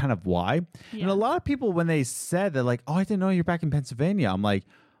 that's kind of why. And a lot of people, when they said that, like, oh, I didn't know you're back in Pennsylvania. I'm like,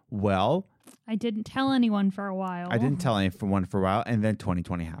 well, I didn't tell anyone for a while. I didn't tell anyone for a while, and then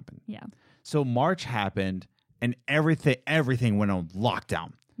 2020 happened. Yeah. So March happened, and everything went on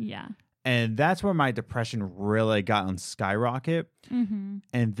lockdown. Yeah. And that's where my depression really got on skyrocket. And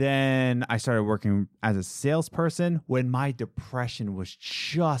then I started working as a salesperson when my depression was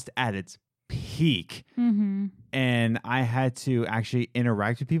just at its peak. And I had to actually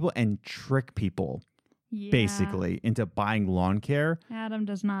interact with people and trick people, basically, into buying lawn care. Adam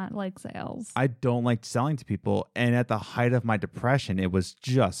does not like sales. I don't like selling to people. And at the height of my depression, it was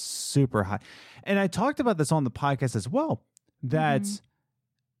just super high. And I talked about this on the podcast as well, that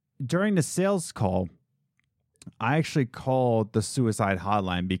during the sales call, I actually called the suicide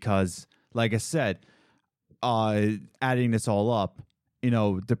hotline because, like I said, adding this all up,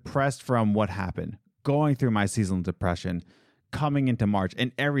 depressed from what happened, going through my seasonal depression, coming into March,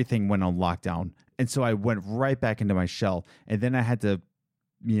 and everything went on lockdown. And so I went right back into my shell. And then I had to,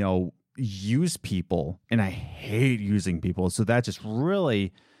 use people, and I hate using people. So that just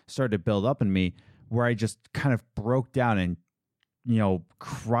really started to build up in me, where I just kind of broke down and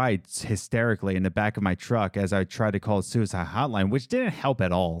cried hysterically in the back of my truck as I tried to call a suicide hotline, which didn't help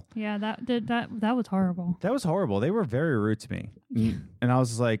at all. Yeah, that was horrible. That was horrible. They were very rude to me. And I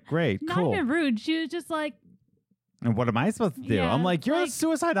was like, great, cool. Not even rude. She was just like, and what am I supposed to do? Yeah, I'm like, you're a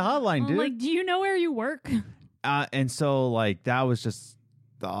suicide hotline, dude. Like, do you know where you work? And so like that was just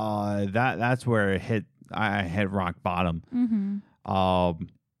that's where it hit. I hit rock bottom. Mm-hmm.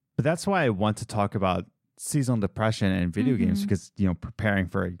 But that's why I want to talk about seasonal depression and video games, because preparing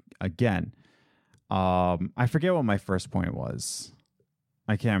for it again. I forget what my first point was.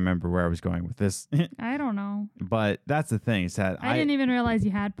 I can't remember where I was going with this. I don't know. But that's the thing, is that I didn't even realize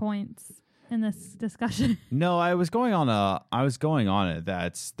you had points in this discussion. No, I was going on it.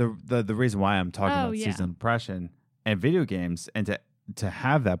 That's the reason why I'm talking about seasonal depression and video games, and to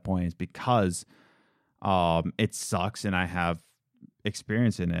have that point is because it sucks and I have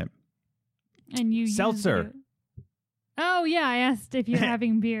experience in it. And you seltzer. Oh yeah, I asked if you're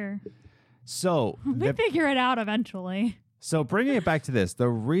having beer. So we figure it out eventually. So bringing it back to this, the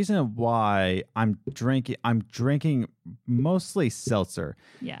reason why I'm drinking mostly seltzer.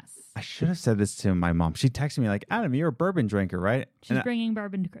 Yes. I should have said this to my mom. She texted me like, Adam, you're a bourbon drinker, right? She's bringing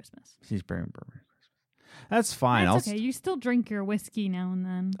bourbon to Christmas. She's bringing bourbon to Christmas. That's fine. That's okay. You still drink your whiskey now and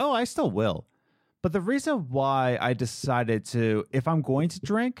then. Oh, I still will. But the reason why I decided to, if I'm going to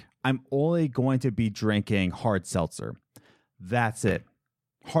drink, I'm only going to be drinking hard seltzer. That's it.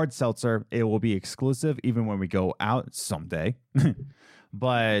 Hard seltzer. It will be exclusive even when we go out someday.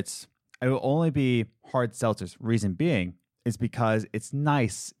 But it will only be hard seltzers. Reason being is because it's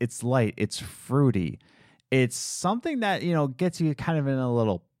nice, it's light, it's fruity. It's something that, gets you kind of in a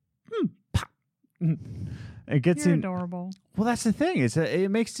little pop. It gets You're adorable. Well, that's the thing. It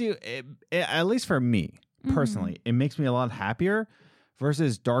makes you, at least for me personally, it makes me a lot happier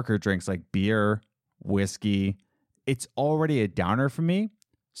versus darker drinks like beer, whiskey. It's already a downer for me.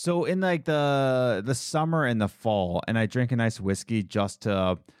 So in like the summer and the fall, and I drink a nice whiskey just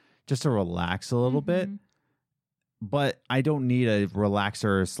to relax a little bit. But I don't need a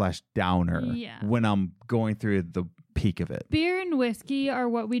relaxer / downer when I'm going through the peak of it. Beer and whiskey are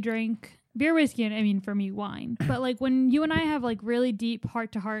what we drink. Beer, whiskey, and I mean, for me, wine. But like when you and I have like really deep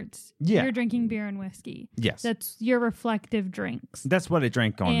heart-to-hearts, you're drinking beer and whiskey. Yes. That's your reflective drinks. That's what I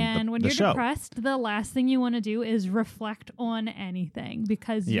drank on the show. And when you're depressed, the last thing you want to do is reflect on anything,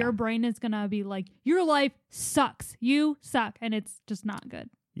 because your brain is going to be like, your life sucks. You suck. And it's just not good.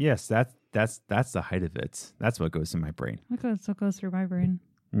 Yes, that's the height of it. That's what goes in my brain. That's what goes through my brain.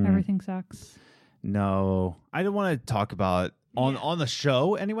 Everything sucks. No, I don't want to talk about on the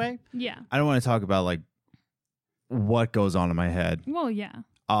show anyway. Yeah. I don't want to talk about like what goes on in my head. Well, yeah.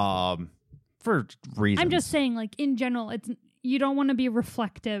 For reasons. I'm just saying, like in general, you don't want to be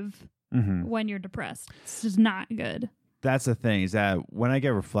reflective when you're depressed. It's just not good. That's the thing, is that when I get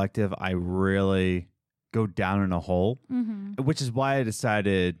reflective, I really go down in a hole, which is why I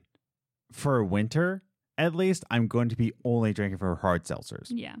decided for winter, at least, I'm going to be only drinking for hard seltzers.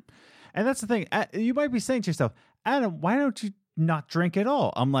 Yeah. And that's the thing. You might be saying to yourself, Adam, why don't you not drink at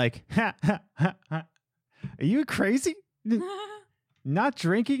all? I'm like, are you crazy? Not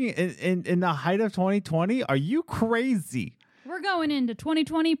drinking in the height of 2020? Are you crazy? We're going into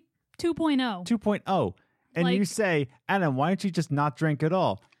 2020 2.0. 2.0. And you say, Adam, why don't you just not drink at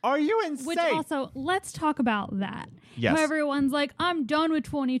all? Are you insane? Which also, let's talk about that. Yes. Everyone's like, I'm done with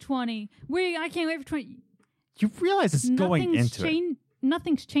 2020. I can't wait for 20. You realize it's going into it.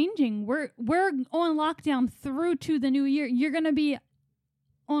 Nothing's changing. We're on lockdown through to the new year. You're going to be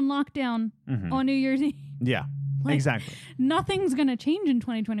on lockdown on New Year's Eve. Yeah, exactly. Nothing's going to change in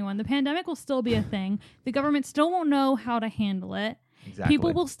 2021. The pandemic will still be a thing. The government still won't know how to handle it. Exactly.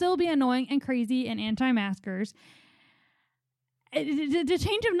 People will still be annoying and crazy and anti-maskers. The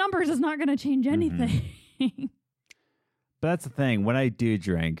change of numbers is not going to change anything. But that's the thing. When I do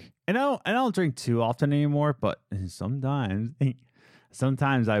drink, and I don't drink too often anymore, but sometimes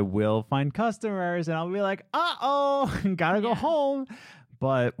I will find customers and I'll be like, gotta go home.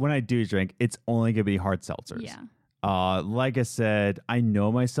 But when I do drink, it's only going to be hard seltzers. Yeah. Like I said, I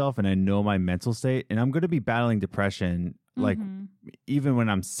know myself and I know my mental state, and I'm going to be battling depression like even when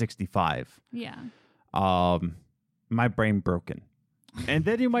I'm 65. Yeah. My brain broken. And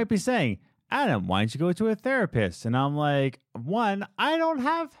then you might be saying, Adam, why don't you go to a therapist? And I'm like, one, I don't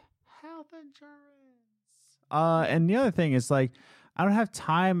have health insurance. And the other thing is like, I don't have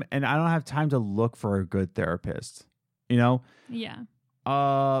time, and I don't have time to look for a good therapist. Yeah.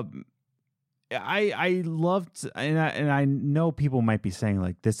 I loved, and I know people might be saying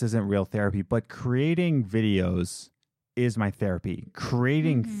like, this isn't real therapy, but creating videos is my therapy.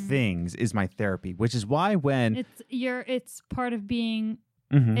 Creating things is my therapy, which is why when it's part of being,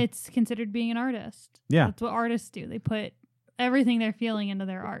 it's considered being an artist. Yeah. That's what artists do. They put everything they're feeling into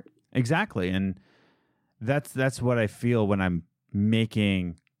their art. Exactly. And that's what I feel when I'm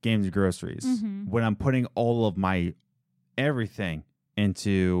making Games and Groceries, when I'm putting all of my everything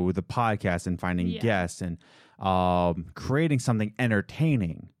into the podcast and finding guests and creating something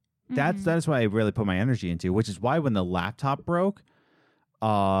entertaining. That's what I really put my energy into, which is why when the laptop broke,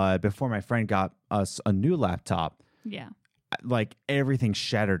 before my friend got us a new laptop, like everything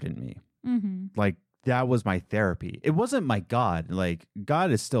shattered in me. Like that was my therapy. It wasn't my God. Like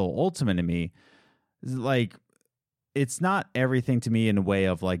God is still ultimate in me. Like it's not everything to me in a way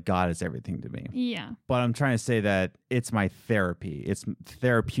of like God is everything to me. Yeah. But I'm trying to say that it's my therapy. It's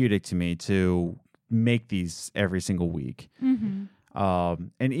therapeutic to me to make these every single week. And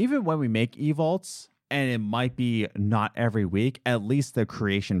even when we make eVaults, and it might be not every week, at least the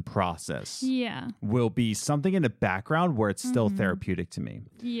creation process will be something in the background where it's still therapeutic to me.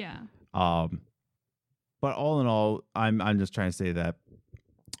 Yeah. But all in all, I'm just trying to say that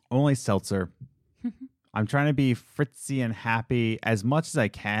only seltzer. I'm trying to be fritzy and happy as much as I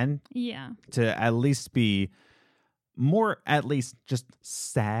can. Yeah. To at least be more, at least just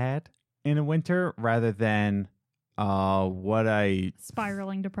sad in the winter rather than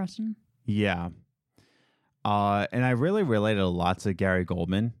spiraling depression. Yeah. And I really related a lot to Gary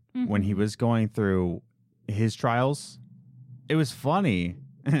Goldman when he was going through his trials. It was funny.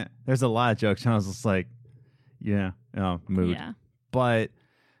 There's a lot of jokes, and I was just like, mood. Yeah. But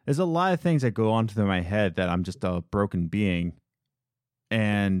there's a lot of things that go on through my head that I'm just a broken being.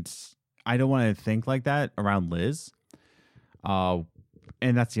 And I don't want to think like that around Liz. And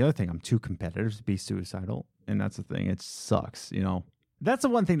that's the other thing. I'm too competitive to be suicidal. And that's the thing. It sucks, That's the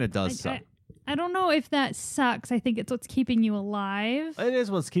one thing that does suck. I don't know if that sucks. I think it's what's keeping you alive. It is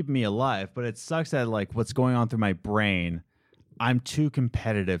what's keeping me alive, but it sucks that like what's going on through my brain, I'm too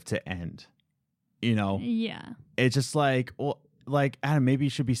competitive to end. Yeah. It's just like, well, like Adam, maybe you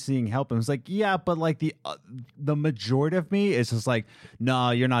should be seeking help. And it's like, yeah, but like the majority of me is just like,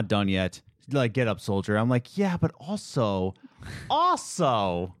 no, you're not done yet. Like, get up, soldier. I'm like, yeah, but also,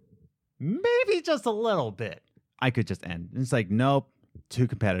 maybe just a little bit. I could just end. And it's like, nope, too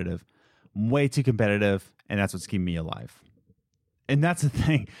competitive. Way too competitive, and that's what's keeping me alive. And that's the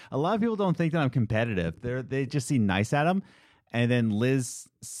thing. A lot of people don't think that I'm competitive. They just see nice at them. And then Liz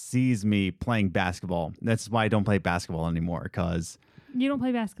sees me playing basketball. That's why I don't play basketball anymore, because... You don't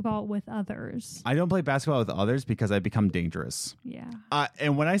play basketball with others. I don't play basketball with others because I become dangerous. Yeah.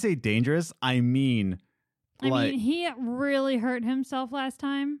 And when I say dangerous, I mean... he really hurt himself last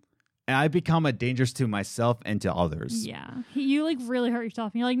time. And I become a dangerous to myself and to others. Yeah. You like really hurt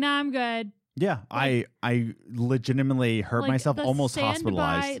yourself. And you're like, nah, I'm good. Yeah. I legitimately hurt myself, almost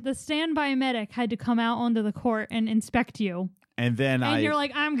hospitalized. The standby medic had to come out onto the court and inspect you. And then you're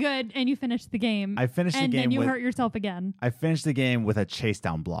like, I'm good. And you finish the game. I finished the game. And then you hurt yourself again. I finished the game with a chase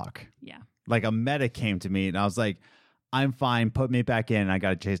down block. Yeah. Like a medic came to me and I was like, I'm fine. Put me back in. I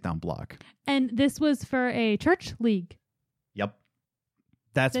got a chase down block. And this was for a church league. Yep.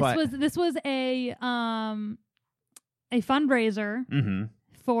 This was a fundraiser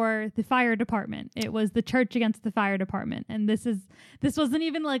for the fire department. It was the church against the fire department. And this wasn't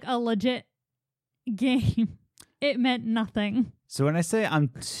even like a legit game. It meant nothing. So when I say I'm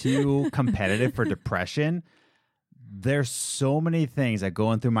too competitive for depression, there's so many things that go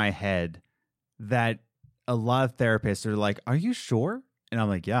on through my head that a lot of therapists are like, are you sure? And I'm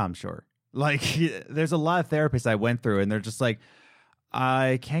like, yeah, I'm sure. Like, there's a lot of therapists I went through and they're just like,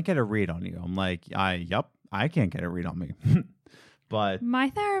 I can't get a read on you. I'm like, I can't get a read on me. But my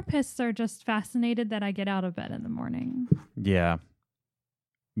therapists are just fascinated that I get out of bed in the morning. Yeah.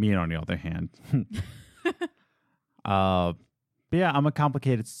 Me on the other hand. But yeah, I'm a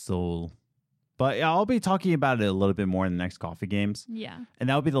complicated soul. But yeah, I'll be talking about it a little bit more in the next Coffee Games. Yeah. And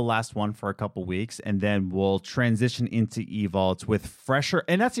that'll be the last one for a couple weeks. And then we'll transition into eVaults with fresher,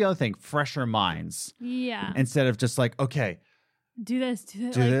 and that's the other thing, fresher minds. Yeah. Instead of just like, okay, do this,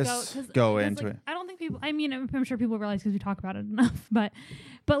 go into it. I don't think people, I mean, I'm sure people realize because we talk about it enough, but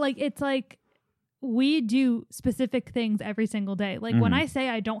like, it's like, we do specific things every single day. Like when I say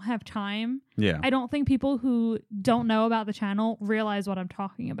I don't have time, I don't think people who don't know about the channel realize what I'm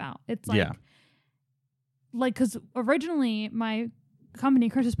talking about. It's like, because originally my company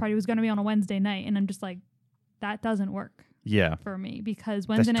Christmas party was going to be on a Wednesday night, and I'm just like, that doesn't work. Yeah, for me, because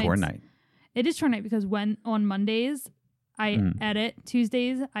Wednesday night. Tour night. It is tour night because on Mondays I edit,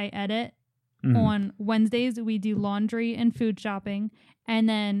 Tuesdays I edit, On Wednesdays, we do laundry and food shopping. And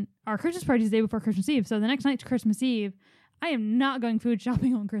then our Christmas party is the day before Christmas Eve. So the next night's Christmas Eve. I am not going food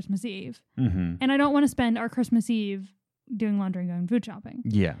shopping on Christmas Eve. And I don't want to spend our Christmas Eve doing laundry and going food shopping.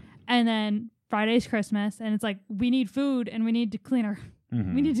 Yeah. And then Friday's Christmas. And it's like, we need food and we need to clean our...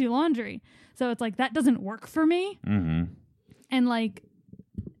 We need to do laundry. So it's like, that doesn't work for me. And like...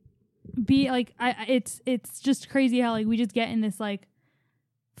 it's just crazy how like we just get in this like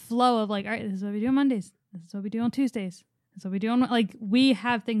flow of like, all right, this is what we do on Mondays, this is what we do on Tuesdays, this is what we do on, like, we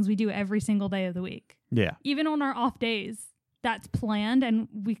have things we do every single day of the week. Yeah, even on our off days, that's planned, and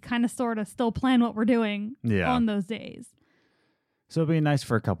we kind of sort of still plan what we're doing on those days. So it'd be nice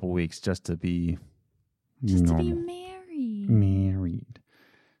for a couple weeks just to be married.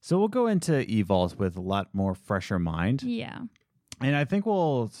 So we'll go into Evols with a lot more fresher mind. Yeah. And I think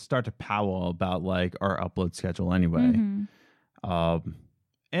we'll start to powwow about like our upload schedule anyway.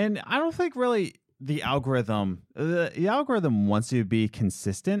 And I don't think really the algorithm wants you to be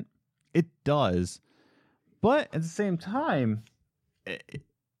consistent. It does. But at the same time,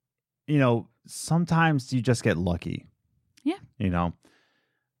 sometimes you just get lucky. Yeah.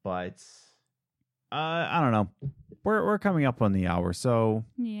 But I don't know. We're coming up on the hour. So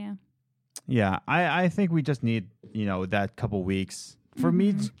yeah. Yeah, I think we just need, that couple weeks for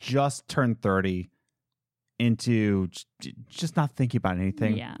me to just turn 30 into just not thinking about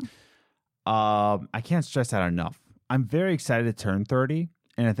anything. Yeah. I can't stress that enough. I'm very excited to turn 30,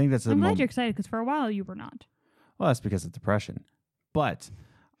 and I think that's I'm glad you're excited, because for a while you were not. Well, that's because of depression. But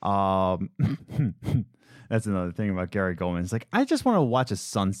that's another thing about Gary Goldman. It's like, I just want to watch a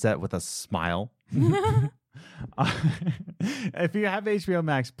sunset with a smile. If you have HBO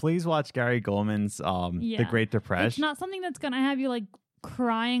Max, please watch Gary Goldman's The Great Depression. It's not something that's going to have you like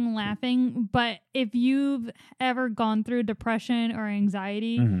crying, laughing, but if you've ever gone through depression or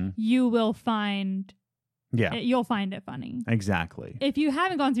anxiety, you will find you'll find it funny. Exactly. If you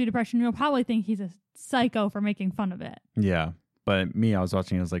haven't gone through depression, you'll probably think he's a psycho for making fun of it. Yeah. But me, I was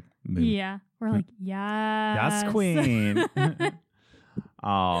watching, I was like, yeah. We're like, yes. Yes, queen.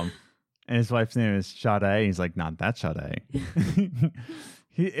 And his wife's name is Sade. He's like, not that Sade.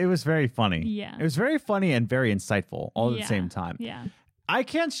 It was very funny. Yeah. It was very funny and very insightful all at the same time. Yeah. I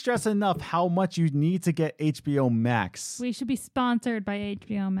can't stress enough how much you need to get HBO Max. We should be sponsored by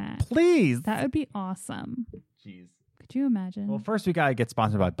HBO Max. Please. That would be awesome. Jeez. Could you imagine? Well, first we got to get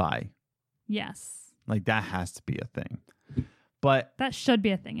sponsored by Buy. Yes. Like, that has to be a thing. But that should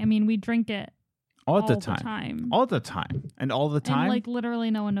be a thing. I mean, we drink it all the time. All the time. And all the time. And like literally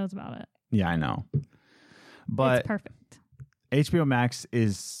no one knows about it. Yeah, I know. But it's perfect. HBO Max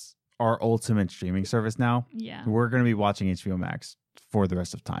is our ultimate streaming service now. Yeah. We're going to be watching HBO Max for the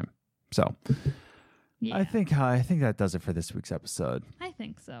rest of time. So yeah. I think that does it for this week's episode. I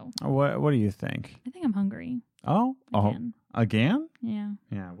think so. What do you think? I think I'm hungry. Oh? Again? Yeah.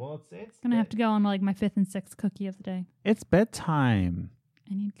 Yeah. Well, it's gonna have to go on like my 5th and 6th cookie of the day. It's bedtime.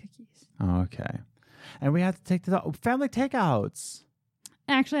 I need cookies. Okay. And we have to take the family takeouts.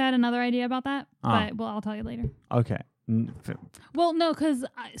 Actually, I had another idea about that, but I'll tell you later. Okay. Well, no, because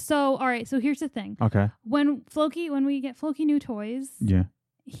all right. So here's the thing. Okay. When we get Floki new toys, yeah,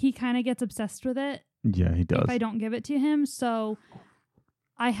 he kind of gets obsessed with it. Yeah, he does. If I don't give it to him, so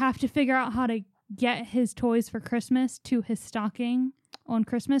I have to figure out how to get his toys for Christmas to his stocking on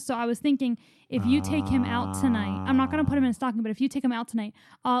Christmas. So I was thinking, if you take him out tonight, I'm not going to put him in a stocking, but if you take him out tonight,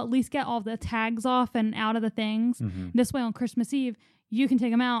 I'll at least get all the tags off and out of the things. Mm-hmm. This way on Christmas Eve, you can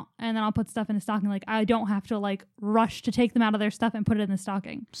take them out and then I'll put stuff in the stocking. Like, I don't have to like rush to take them out of their stuff and put it in the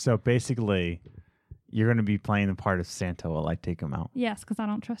stocking. So basically, you're going to be playing the part of Santa while I take them out. Yes, because I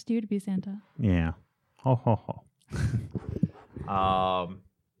don't trust you to be Santa. Yeah. Ho, ho, ho.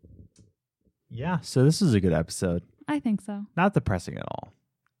 Yeah, so this is a good episode. I think so. Not depressing at all.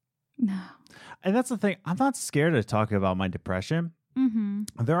 No. And that's the thing. I'm not scared to talk about my depression. Mm-hmm.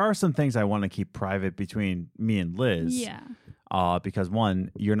 There are some things I want to keep private between me and Liz. Yeah. Because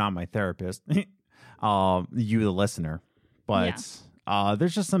one, you're not my therapist. You, the listener. But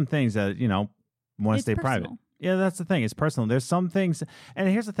there's just some things that, want to stay private. Yeah, that's the thing. It's personal. There's some things. And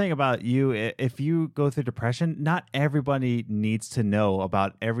here's the thing about you. If you go through depression, not everybody needs to know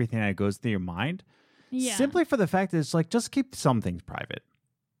about everything that goes through your mind. Yeah. Simply for the fact that it's like, just keep some things private.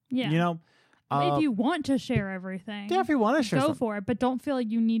 Yeah. If you want to share everything. Yeah, if you want to share go for it. But don't feel like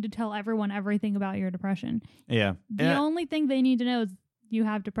you need to tell everyone everything about your depression. Yeah. The only thing they need to know is you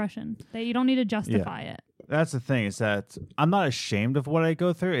have depression. That you don't need to justify it. That's the thing, is that I'm not ashamed of what I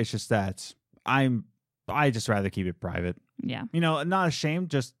go through. It's just that I just rather keep it private. Yeah. Not ashamed,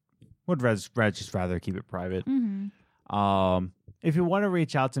 just would just rather keep it private. Mm-hmm. If you want to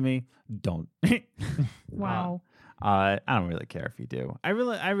reach out to me, don't. Wow. I don't really care if you do. I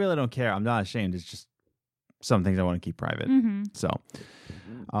really don't care. I'm not ashamed. It's just some things I want to keep private. Mm-hmm. So,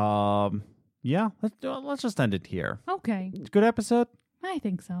 yeah, let's just end it here. Okay. Good episode? I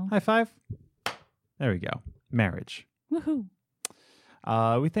think so. High five. There we go. Marriage. Woohoo.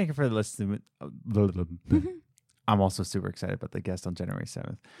 We thank you for listening. I'm also super excited about the guest on January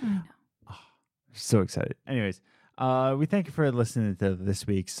 7th. I know. Oh, so excited. Anyways, we thank you for listening to this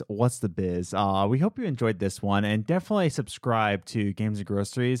week's What's the Biz. We hope you enjoyed this one, and definitely subscribe to Games and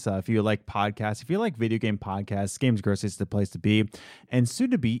Groceries if you like podcasts. If you like video game podcasts, Games and Groceries is the place to be. And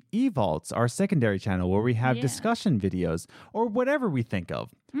soon to be eVaults, our secondary channel where we have discussion videos or whatever we think of.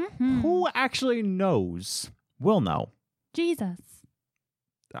 Mm-hmm. Who actually knows? We'll know. Jesus.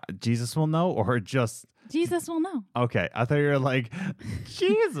 Jesus will know, or just Jesus will know. Okay, I thought you were like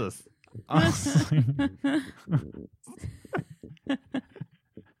Jesus. What's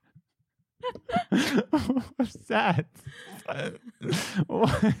that? I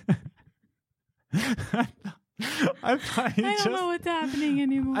don't know what's happening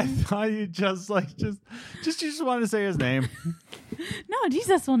anymore. I thought you just wanted to say his name. No,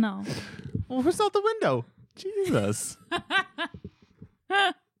 Jesus will know. Well, who's out the window? Jesus.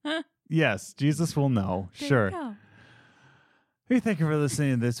 Yes, Jesus will know. There Sure. We thank you for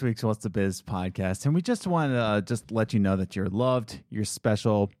listening to this week's What's the Biz podcast. And we just want to just let you know that you're loved, you're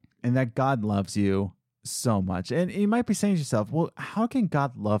special, and that God loves you so much. And you might be saying to yourself, well, how can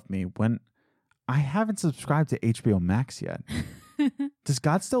God love me when I haven't subscribed to HBO Max yet? Does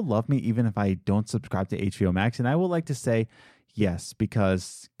God still love me even if I don't subscribe to HBO Max? And I would like to say yes,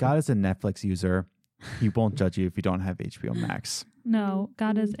 because God is a Netflix user. He won't judge you if you don't have HBO Max. No,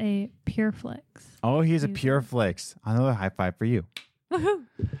 God is a pure flicks. Oh, he's a pure flicks. Another high five for you. Woohoo.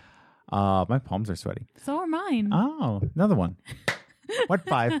 My palms are sweaty. So are mine. Oh, another one. What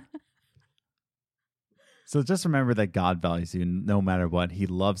five? So just remember that God values you no matter what. He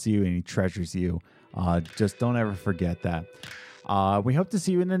loves you and he treasures you. Just don't ever forget that. We hope to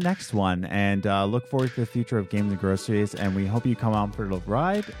see you in the next one, and look forward to the future of Games and Groceries. And we hope you come out for a little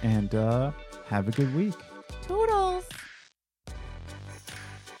ride and have a good week.